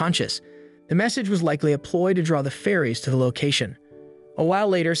be unconscious. The message was likely a ploy to draw the fairies to the location. A while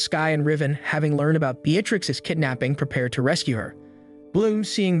later, Sky and Riven, having learned about Beatrix's kidnapping, prepared to rescue her. Bloom,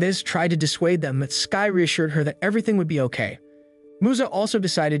 seeing this, tried to dissuade them, but Sky reassured her that everything would be okay. Musa also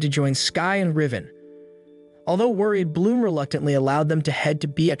decided to join Sky and Riven. Although worried, Bloom reluctantly allowed them to head to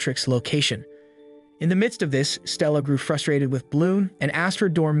Beatrix's location. In the midst of this, Stella grew frustrated with Bloom and asked her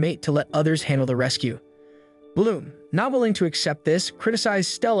dorm mate to let others handle the rescue. Bloom, not willing to accept this, criticized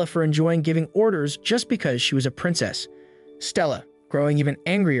Stella for enjoying giving orders just because she was a princess. Stella, growing even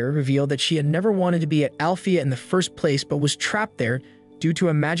angrier, revealed that she had never wanted to be at Alfea in the first place but was trapped there due to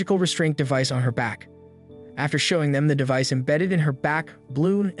a magical restraint device on her back. After showing them the device embedded in her back,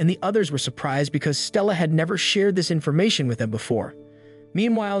 Bloom and the others were surprised because Stella had never shared this information with them before.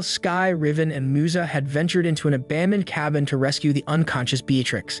 Meanwhile, Sky, Riven, and Musa had ventured into an abandoned cabin to rescue the unconscious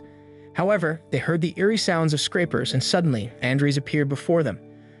Beatrix. However, they heard the eerie sounds of scrapers, and suddenly, Andries appeared before them.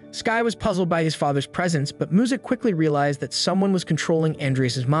 Sky was puzzled by his father's presence, but Musa quickly realized that someone was controlling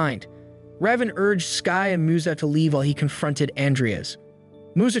Andries' mind. Riven urged Sky and Musa to leave while he confronted Andries.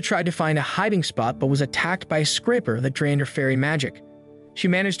 Musa tried to find a hiding spot but was attacked by a scraper that drained her fairy magic. She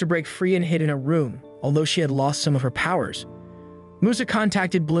managed to break free and hid in a room, although she had lost some of her powers. Musa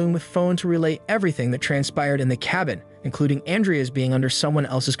contacted Bloom with phone to relay everything that transpired in the cabin, including Andries being under someone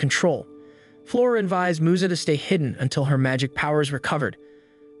else's control. Flora advised Musa to stay hidden until her magic powers recovered.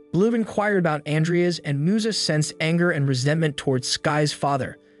 Bloom inquired about Andries, and Musa sensed anger and resentment towards Sky's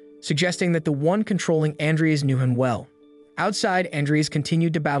father, suggesting that the one controlling Andries knew him well. Outside, Andries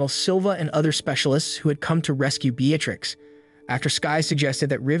continued to battle Silva and other specialists who had come to rescue Beatrix. After Sky suggested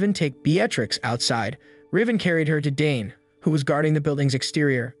that Riven take Beatrix outside, Riven carried her to Dane, who was guarding the building's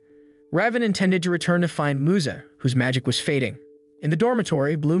exterior. Riven intended to return to find Musa, whose magic was fading. In the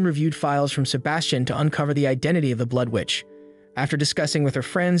dormitory, Bloom reviewed files from Sebastian to uncover the identity of the Blood Witch. After discussing with her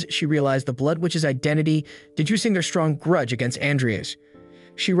friends, she realized the Blood Witch's identity, deducing their strong grudge against Andries.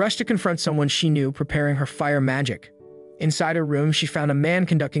 She rushed to confront someone she knew, preparing her fire magic. Inside her room, she found a man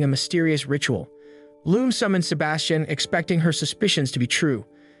conducting a mysterious ritual. Bloom summoned Sebastian, expecting her suspicions to be true.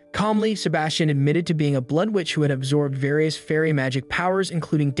 Calmly, Sebastian admitted to being a blood witch who had absorbed various fairy magic powers,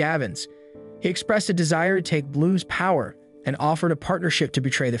 including Davin's. He expressed a desire to take Bloom's power and offered a partnership to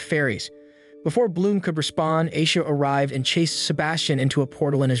betray the fairies. Before Bloom could respond, Aisha arrived and chased Sebastian into a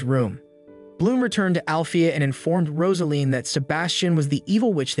portal in his room. Bloom returned to Althea and informed Rosaline that Sebastian was the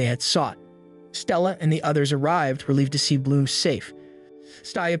evil witch they had sought. Stella and the others arrived, relieved to see Bloom safe.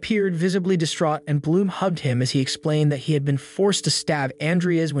 Sty appeared, visibly distraught, and Bloom hugged him as he explained that he had been forced to stab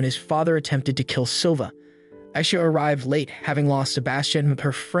Andreas when his father attempted to kill Silva. Aisha arrived late, having lost Sebastian, but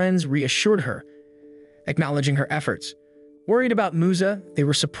her friends reassured her, acknowledging her efforts. Worried about Musa, they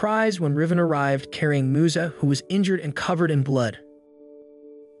were surprised when Riven arrived carrying Musa, who was injured and covered in blood.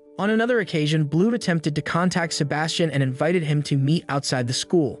 On another occasion, Bloom attempted to contact Sebastian and invited him to meet outside the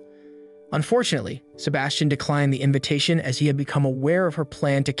school. Unfortunately, Sebastian declined the invitation as he had become aware of her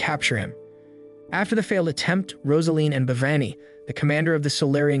plan to capture him. After the failed attempt, Rosaline and Bavani, the commander of the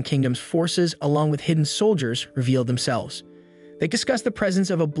Solarian Kingdom's forces, along with hidden soldiers, revealed themselves. They discussed the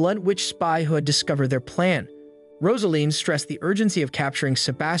presence of a Blood Witch spy who had discovered their plan. Rosaline stressed the urgency of capturing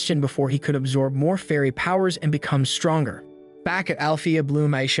Sebastian before he could absorb more fairy powers and become stronger. Back at Althea,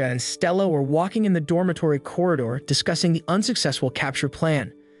 Bloom, Aisha, and Stella were walking in the dormitory corridor discussing the unsuccessful capture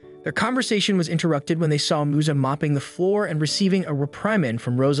plan. Their conversation was interrupted when they saw Musa mopping the floor and receiving a reprimand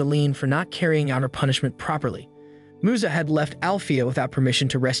from Rosaline for not carrying out her punishment properly. Musa had left Althea without permission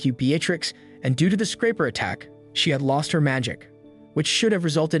to rescue Beatrix, and due to the scraper attack, she had lost her magic, which should have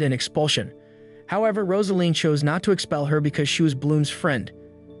resulted in expulsion. However, Rosaline chose not to expel her because she was Bloom's friend.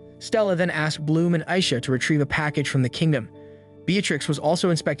 Stella then asked Bloom and Aisha to retrieve a package from the kingdom. Beatrix was also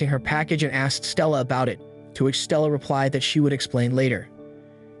inspecting her package and asked Stella about it, to which Stella replied that she would explain later.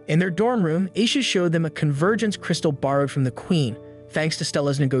 In their dorm room, Aisha showed them a convergence crystal borrowed from the Queen, thanks to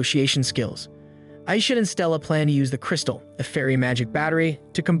Stella's negotiation skills. Aisha and Stella plan to use the crystal, a fairy magic battery,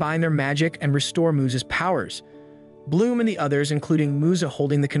 to combine their magic and restore Musa's powers. Bloom and the others, including Musa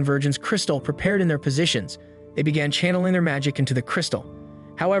holding the convergence crystal, prepared in their positions. They began channeling their magic into the crystal.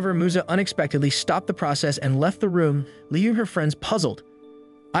 However, Musa unexpectedly stopped the process and left the room, leaving her friends puzzled.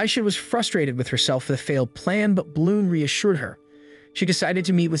 Aisha was frustrated with herself for the failed plan, but Bloom reassured her. She decided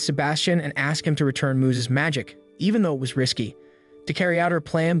to meet with Sebastian and ask him to return Musa's magic, even though it was risky. To carry out her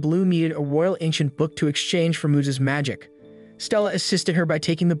plan, Bloom needed a royal ancient book to exchange for Musa's magic. Stella assisted her by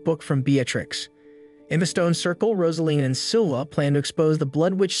taking the book from Beatrix. In the stone circle, Rosaline and Silva planned to expose the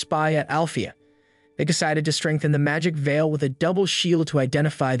Blood Witch spy at Althea. They decided to strengthen the magic veil with a double shield to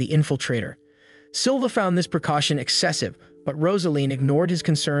identify the infiltrator. Silva found this precaution excessive, but Rosaline ignored his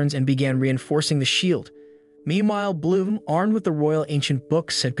concerns and began reinforcing the shield. Meanwhile, Bloom, armed with the royal ancient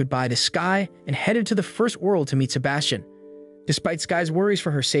book, said goodbye to Sky and headed to the first world to meet Sebastian. Despite Sky's worries for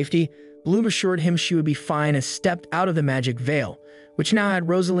her safety, Bloom assured him she would be fine and stepped out of the magic veil, which now had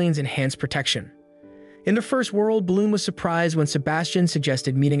Rosaline's enhanced protection. In the first world, Bloom was surprised when Sebastian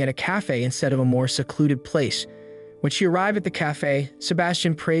suggested meeting at a cafe instead of a more secluded place. When she arrived at the cafe,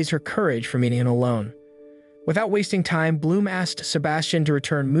 Sebastian praised her courage for meeting him alone. Without wasting time, Bloom asked Sebastian to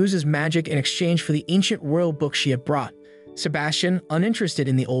return Musa's magic in exchange for the ancient royal book she had brought. Sebastian, uninterested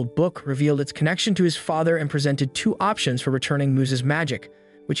in the old book, revealed its connection to his father and presented two options for returning Musa's magic,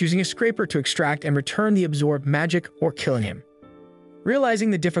 which using a scraper to extract and return the absorbed magic or killing him.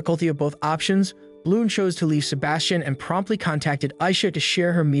 Realizing the difficulty of both options, Bloom chose to leave Sebastian and promptly contacted Aisha to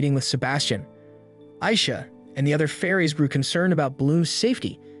share her meeting with Sebastian. Aisha and the other fairies grew concerned about Bloom's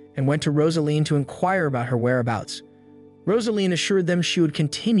safety and went to Rosaline to inquire about her whereabouts. Rosaline assured them she would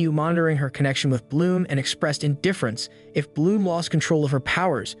continue monitoring her connection with Bloom and expressed indifference if Bloom lost control of her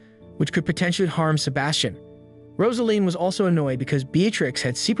powers, which could potentially harm Sebastian. Rosaline was also annoyed because Beatrix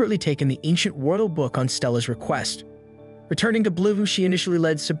had secretly taken the ancient royal book on Stella's request. Returning to Bloom, she initially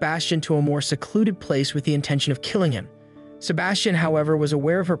led Sebastian to a more secluded place with the intention of killing him. Sebastian, however, was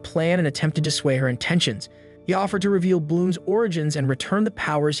aware of her plan and attempted to sway her intentions. He offered to reveal Bloom's origins and return the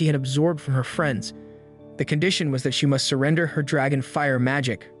powers he had absorbed from her friends. The condition was that she must surrender her dragon fire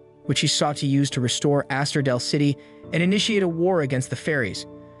magic, which she sought to use to restore Asterdale City and initiate a war against the fairies.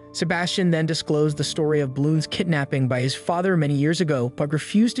 Sebastian then disclosed the story of Bloom's kidnapping by his father many years ago, but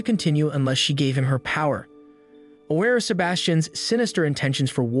refused to continue unless she gave him her power. Aware of Sebastian's sinister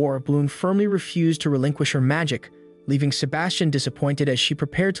intentions for war, Bloom firmly refused to relinquish her magic, leaving Sebastian disappointed as she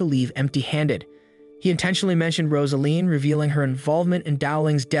prepared to leave empty-handed. He intentionally mentioned Rosaline, revealing her involvement in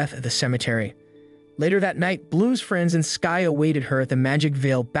Dowling's death at the cemetery. Later that night, Bloom's friends and Sky awaited her at the magic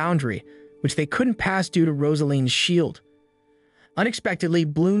veil boundary, which they couldn't pass due to Rosaline's shield. Unexpectedly,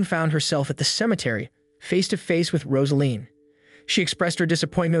 Bloom found herself at the cemetery, face to face with Rosaline. She expressed her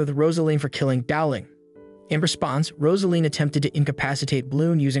disappointment with Rosaline for killing Dowling. In response, Rosaline attempted to incapacitate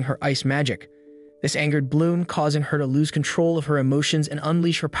Bloom using her ice magic. This angered Bloom, causing her to lose control of her emotions and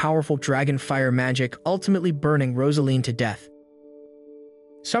unleash her powerful dragon fire magic, ultimately burning Rosaline to death.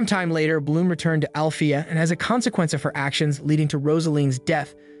 Sometime later, Bloom returned to Althea, and as a consequence of her actions leading to Rosaline's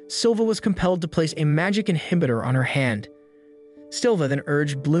death, Silva was compelled to place a magic inhibitor on her hand. Silva then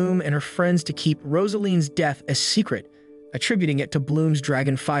urged Bloom and her friends to keep Rosaline's death a secret, attributing it to Bloom's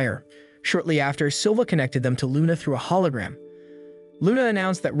dragon fire. Shortly after, Silva connected them to Luna through a hologram. Luna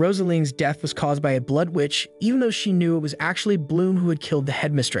announced that Rosaline's death was caused by a blood witch, even though she knew it was actually Bloom who had killed the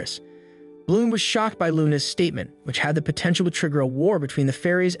headmistress. Bloom was shocked by Luna's statement, which had the potential to trigger a war between the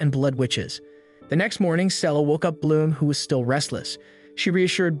fairies and blood witches. The next morning, Stella woke up Bloom, who was still restless. She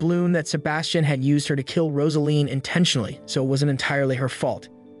reassured Bloom that Sebastian had used her to kill Rosaline intentionally, so it wasn't entirely her fault.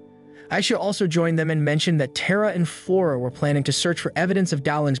 Aisha also joined them and mentioned that Tara and Flora were planning to search for evidence of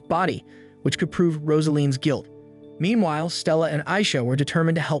Dowling's body, which could prove Rosaline's guilt. Meanwhile, Stella and Aisha were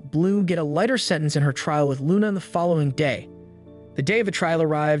determined to help Bloom get a lighter sentence in her trial with Luna the following day. The day of the trial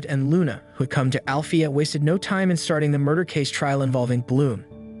arrived, and Luna, who had come to Alfea, wasted no time in starting the murder case trial involving Bloom.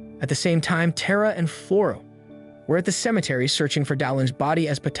 At the same time, Tara and Flora were at the cemetery searching for Dowling's body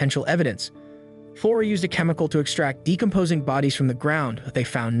as potential evidence. Flora used a chemical to extract decomposing bodies from the ground, but they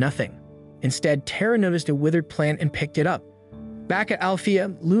found nothing. Instead, Tara noticed a withered plant and picked it up. Back at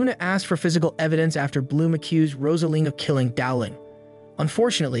Alfea, Luna asked for physical evidence after Bloom accused Rosaline of killing Dowling.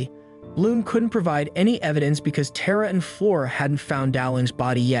 Unfortunately, Bloom couldn't provide any evidence because Tara and Flora hadn't found Dowling's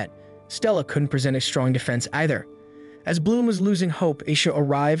body yet. Stella couldn't present a strong defense either. As Bloom was losing hope, Aisha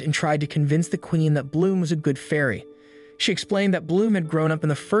arrived and tried to convince the queen that Bloom was a good fairy. She explained that Bloom had grown up in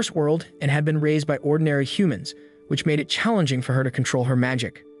the first world and had been raised by ordinary humans, which made it challenging for her to control her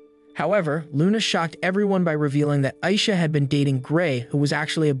magic. However, Luna shocked everyone by revealing that Aisha had been dating Gray, who was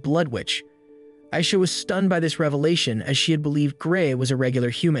actually a blood witch. Aisha was stunned by this revelation, as she had believed Gray was a regular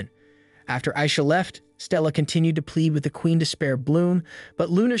human. After Aisha left, Stella continued to plead with the queen to spare Bloom, but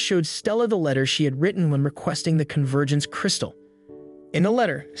Luna showed Stella the letter she had written when requesting the Convergence Crystal. In the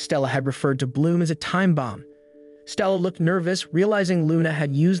letter, Stella had referred to Bloom as a time bomb. Stella looked nervous, realizing Luna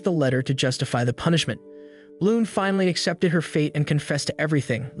had used the letter to justify the punishment. Bloom finally accepted her fate and confessed to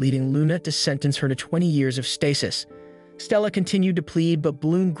everything, leading Luna to sentence her to 20 years of stasis. Stella continued to plead, but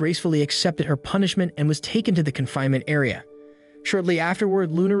Bloom gracefully accepted her punishment and was taken to the confinement area. Shortly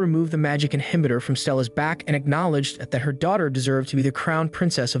afterward, Luna removed the magic inhibitor from Stella's back and acknowledged that her daughter deserved to be the crown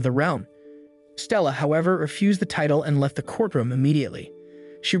princess of the realm. Stella, however, refused the title and left the courtroom immediately.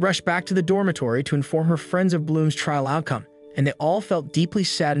 She rushed back to the dormitory to inform her friends of Bloom's trial outcome, and they all felt deeply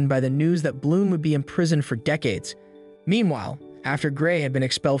saddened by the news that Bloom would be imprisoned for decades. Meanwhile, after Gray had been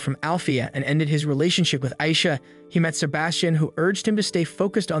expelled from Alfea and ended his relationship with Aisha, he met Sebastian, who urged him to stay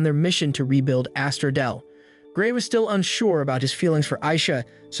focused on their mission to rebuild Astrodel. Gray was still unsure about his feelings for Aisha,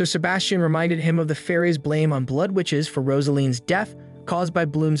 so Sebastian reminded him of the fairies' blame on blood witches for Rosaline's death caused by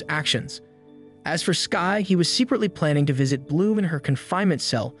Bloom's actions. As for Sky, he was secretly planning to visit Bloom in her confinement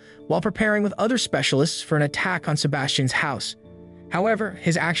cell while preparing with other specialists for an attack on Sebastian's house. However,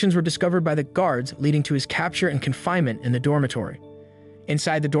 his actions were discovered by the guards, leading to his capture and confinement in the dormitory.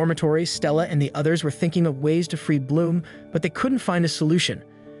 Inside the dormitory, Stella and the others were thinking of ways to free Bloom, but they couldn't find a solution.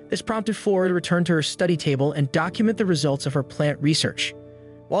 This prompted Flora to return to her study table and document the results of her plant research.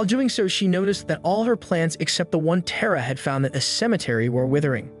 While doing so, she noticed that all her plants except the one Tara had found at the cemetery were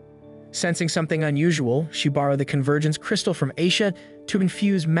withering. Sensing something unusual, she borrowed the Convergence Crystal from Aisha to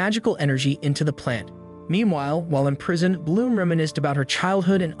infuse magical energy into the plant. Meanwhile, while in prison, Bloom reminisced about her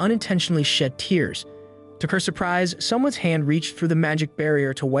childhood and unintentionally shed tears. To her surprise, someone's hand reached through the magic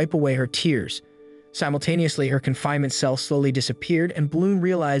barrier to wipe away her tears. Simultaneously, her confinement cell slowly disappeared, and Bloom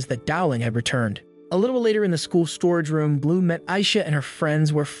realized that Dowling had returned. A little later in the school storage room, Bloom met Aisha and her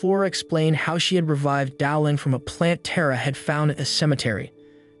friends, where Flora explained how she had revived Dowling from a plant Tara had found at the cemetery.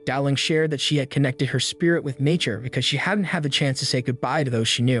 Dowling shared that she had connected her spirit with nature because she hadn't had the chance to say goodbye to those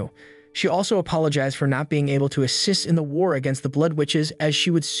she knew. She also apologized for not being able to assist in the war against the Blood Witches, as she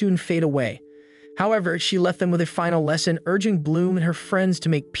would soon fade away. However, she left them with a final lesson, urging Bloom and her friends to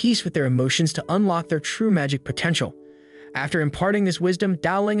make peace with their emotions to unlock their true magic potential. After imparting this wisdom,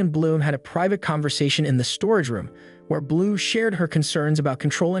 Dowling and Bloom had a private conversation in the storage room, where Bloom shared her concerns about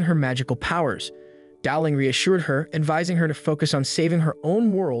controlling her magical powers. Dowling reassured her, advising her to focus on saving her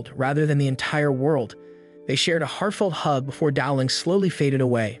own world rather than the entire world. They shared a heartfelt hug before Dowling slowly faded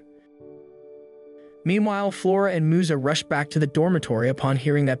away. Meanwhile, Flora and Musa rushed back to the dormitory upon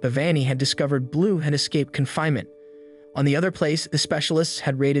hearing that Bhavani had discovered Bloom had escaped confinement. On the other place, the specialists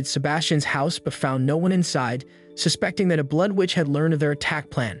had raided Sebastian's house but found no one inside, suspecting that a blood witch had learned of their attack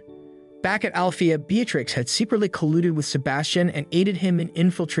plan. Back at Alfea, Beatrix had secretly colluded with Sebastian and aided him in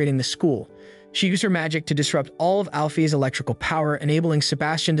infiltrating the school. She used her magic to disrupt all of Alfea's electrical power, enabling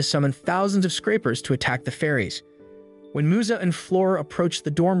Sebastian to summon thousands of scrapers to attack the fairies. When Musa and Flora approached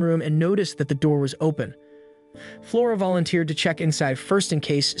the dorm room and noticed that the door was open, Flora volunteered to check inside first in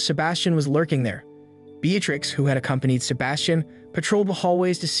case Sebastian was lurking there. Beatrix, who had accompanied Sebastian, patrolled the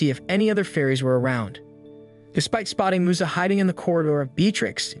hallways to see if any other fairies were around. Despite spotting Musa hiding in the corridor,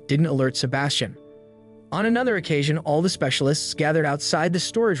 Beatrix didn't alert Sebastian. On another occasion, all the specialists gathered outside the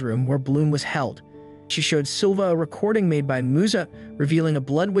storage room where Bloom was held. She showed Silva a recording made by Musa, revealing a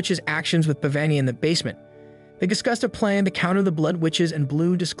Blood Witch's actions with Pavani in the basement. They discussed a plan to counter the Blood Witches, and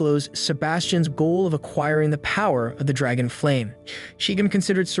Bloom disclosed Sebastian's goal of acquiring the power of the Dragon Flame. She even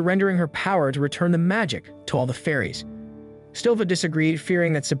considered surrendering her power to return the magic to all the fairies. Silva disagreed,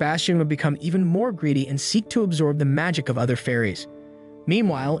 fearing that Sebastian would become even more greedy and seek to absorb the magic of other fairies.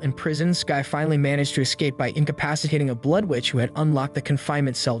 Meanwhile, in prison, Sky finally managed to escape by incapacitating a Blood Witch who had unlocked the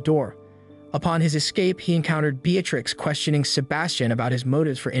confinement cell door. Upon his escape, he encountered Beatrix questioning Sebastian about his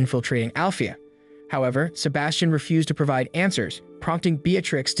motives for infiltrating Alfea. However, Sebastian refused to provide answers, prompting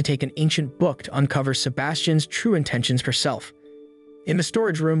Beatrix to take an ancient book to uncover Sebastian's true intentions herself. In the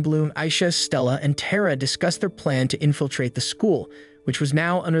storage room, Bloom, Aisha, Stella, and Tara discussed their plan to infiltrate the school, which was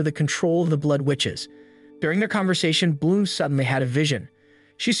now under the control of the Blood Witches. During their conversation, Bloom suddenly had a vision.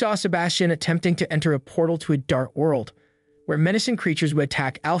 She saw Sebastian attempting to enter a portal to a dark world, where menacing creatures would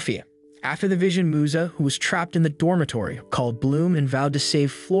attack Alfea. After the vision, Musa, who was trapped in the dormitory, called Bloom and vowed to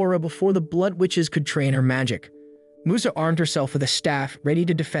save Flora before the Blood Witches could drain her magic. Musa armed herself with a staff, ready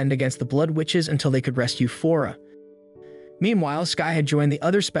to defend against the Blood Witches until they could rescue Flora. Meanwhile, Sky had joined the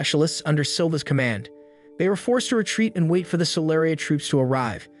other specialists under Silva's command. They were forced to retreat and wait for the Solaria troops to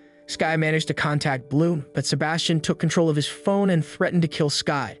arrive. Sky managed to contact Bloom, but Sebastian took control of his phone and threatened to kill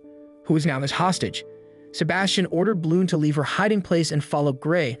Sky, who was now his hostage. Sebastian ordered Bloom to leave her hiding place and follow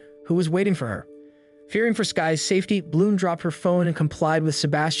Gray, who was waiting for her. Fearing for Sky's safety, Bloom dropped her phone and complied with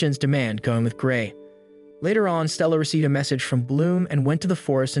Sebastian's demand, going with Gray. Later on, Stella received a message from Bloom and went to the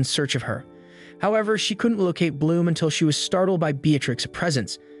forest in search of her. However, she couldn't locate Bloom until she was startled by Beatrix's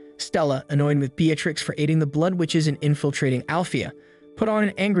presence. Stella, annoyed with Beatrix for aiding the Blood Witches in infiltrating Alfea, put on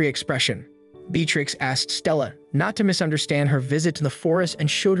an angry expression. Beatrix asked Stella not to misunderstand her visit to the forest and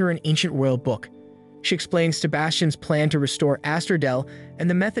showed her an ancient royal book. She explained Sebastian's plan to restore Astrodel and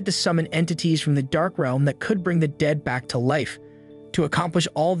the method to summon entities from the Dark Realm that could bring the dead back to life. To accomplish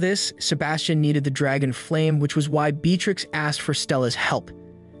all this, Sebastian needed the Dragon Flame, which was why Beatrix asked for Stella's help,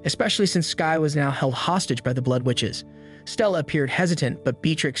 especially since Sky was now held hostage by the Blood Witches. Stella appeared hesitant, but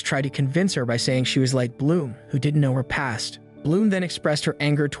Beatrix tried to convince her by saying she was like Bloom, who didn't know her past. Bloom then expressed her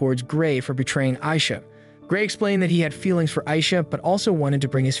anger towards Gray for betraying Aisha. Gray explained that he had feelings for Aisha, but also wanted to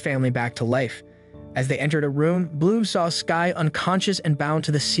bring his family back to life. As they entered a room, Bloom saw Sky unconscious and bound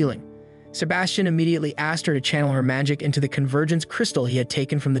to the ceiling. Sebastian immediately asked her to channel her magic into the convergence crystal he had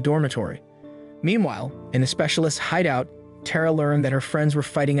taken from the dormitory. Meanwhile, in the specialist's hideout, Tara learned that her friends were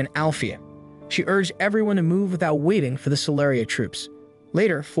fighting in Alfea. She urged everyone to move without waiting for the Solaria troops.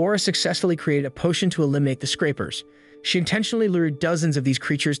 Later, Flora successfully created a potion to eliminate the Scrapers. She intentionally lured dozens of these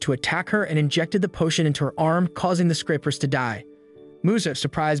creatures to attack her and injected the potion into her arm, causing the Scrapers to die. Musa,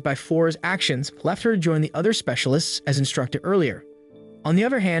 surprised by Flora's actions, left her to join the other specialists as instructed earlier. On the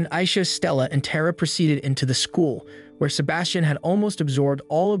other hand, Aisha, Stella, and Tara proceeded into the school, where Sebastian had almost absorbed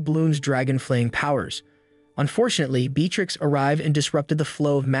all of Bloom's Dragon Flame powers. Unfortunately, Beatrix arrived and disrupted the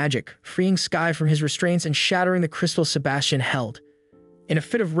flow of magic, freeing Sky from his restraints and shattering the crystal Sebastian held. In a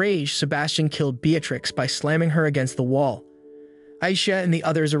fit of rage, Sebastian killed Beatrix by slamming her against the wall. Aisha and the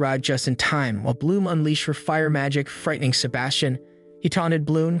others arrived just in time, while Bloom unleashed her fire magic, frightening Sebastian. He taunted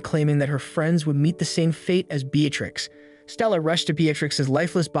Bloom, claiming that her friends would meet the same fate as Beatrix. Stella rushed to Beatrix's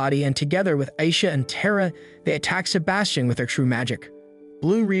lifeless body, and together with Aisha and Tara, they attacked Sebastian with their true magic.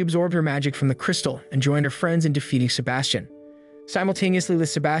 Bloom reabsorbed her magic from the crystal and joined her friends in defeating Sebastian. Simultaneously with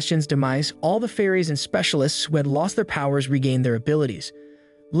Sebastian's demise, all the fairies and specialists who had lost their powers regained their abilities.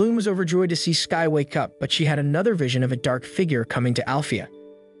 Bloom was overjoyed to see Sky wake up, but she had another vision of a dark figure coming to Alfea.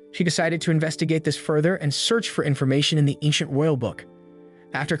 She decided to investigate this further and search for information in the ancient royal book.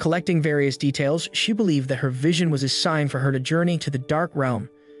 After collecting various details, she believed that her vision was a sign for her to journey to the Dark Realm.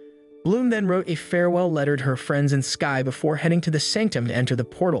 Bloom then wrote a farewell letter to her friends in Sky before heading to the sanctum to enter the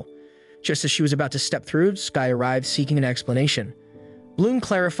portal. Just as she was about to step through, Sky arrived seeking an explanation. Bloom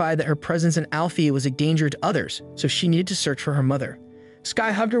clarified that her presence in Alfea was a danger to others, so she needed to search for her mother.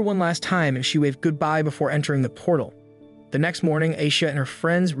 Sky hugged her one last time and she waved goodbye before entering the portal. The next morning, Aisha and her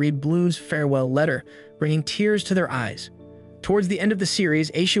friends read Bloom's farewell letter, bringing tears to their eyes. Towards the end of the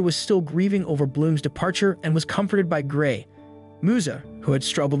series, Aisha was still grieving over Bloom's departure and was comforted by Gray. Musa, who had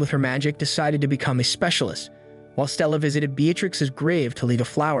struggled with her magic, decided to become a specialist, while Stella visited Beatrix's grave to leave a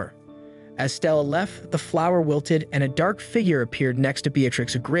flower. As Stella left, the flower wilted and a dark figure appeared next to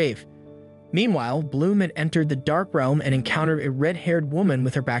Beatrix's grave. Meanwhile, Bloom had entered the dark realm and encountered a red-haired woman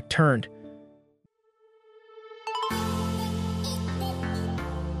with her back turned.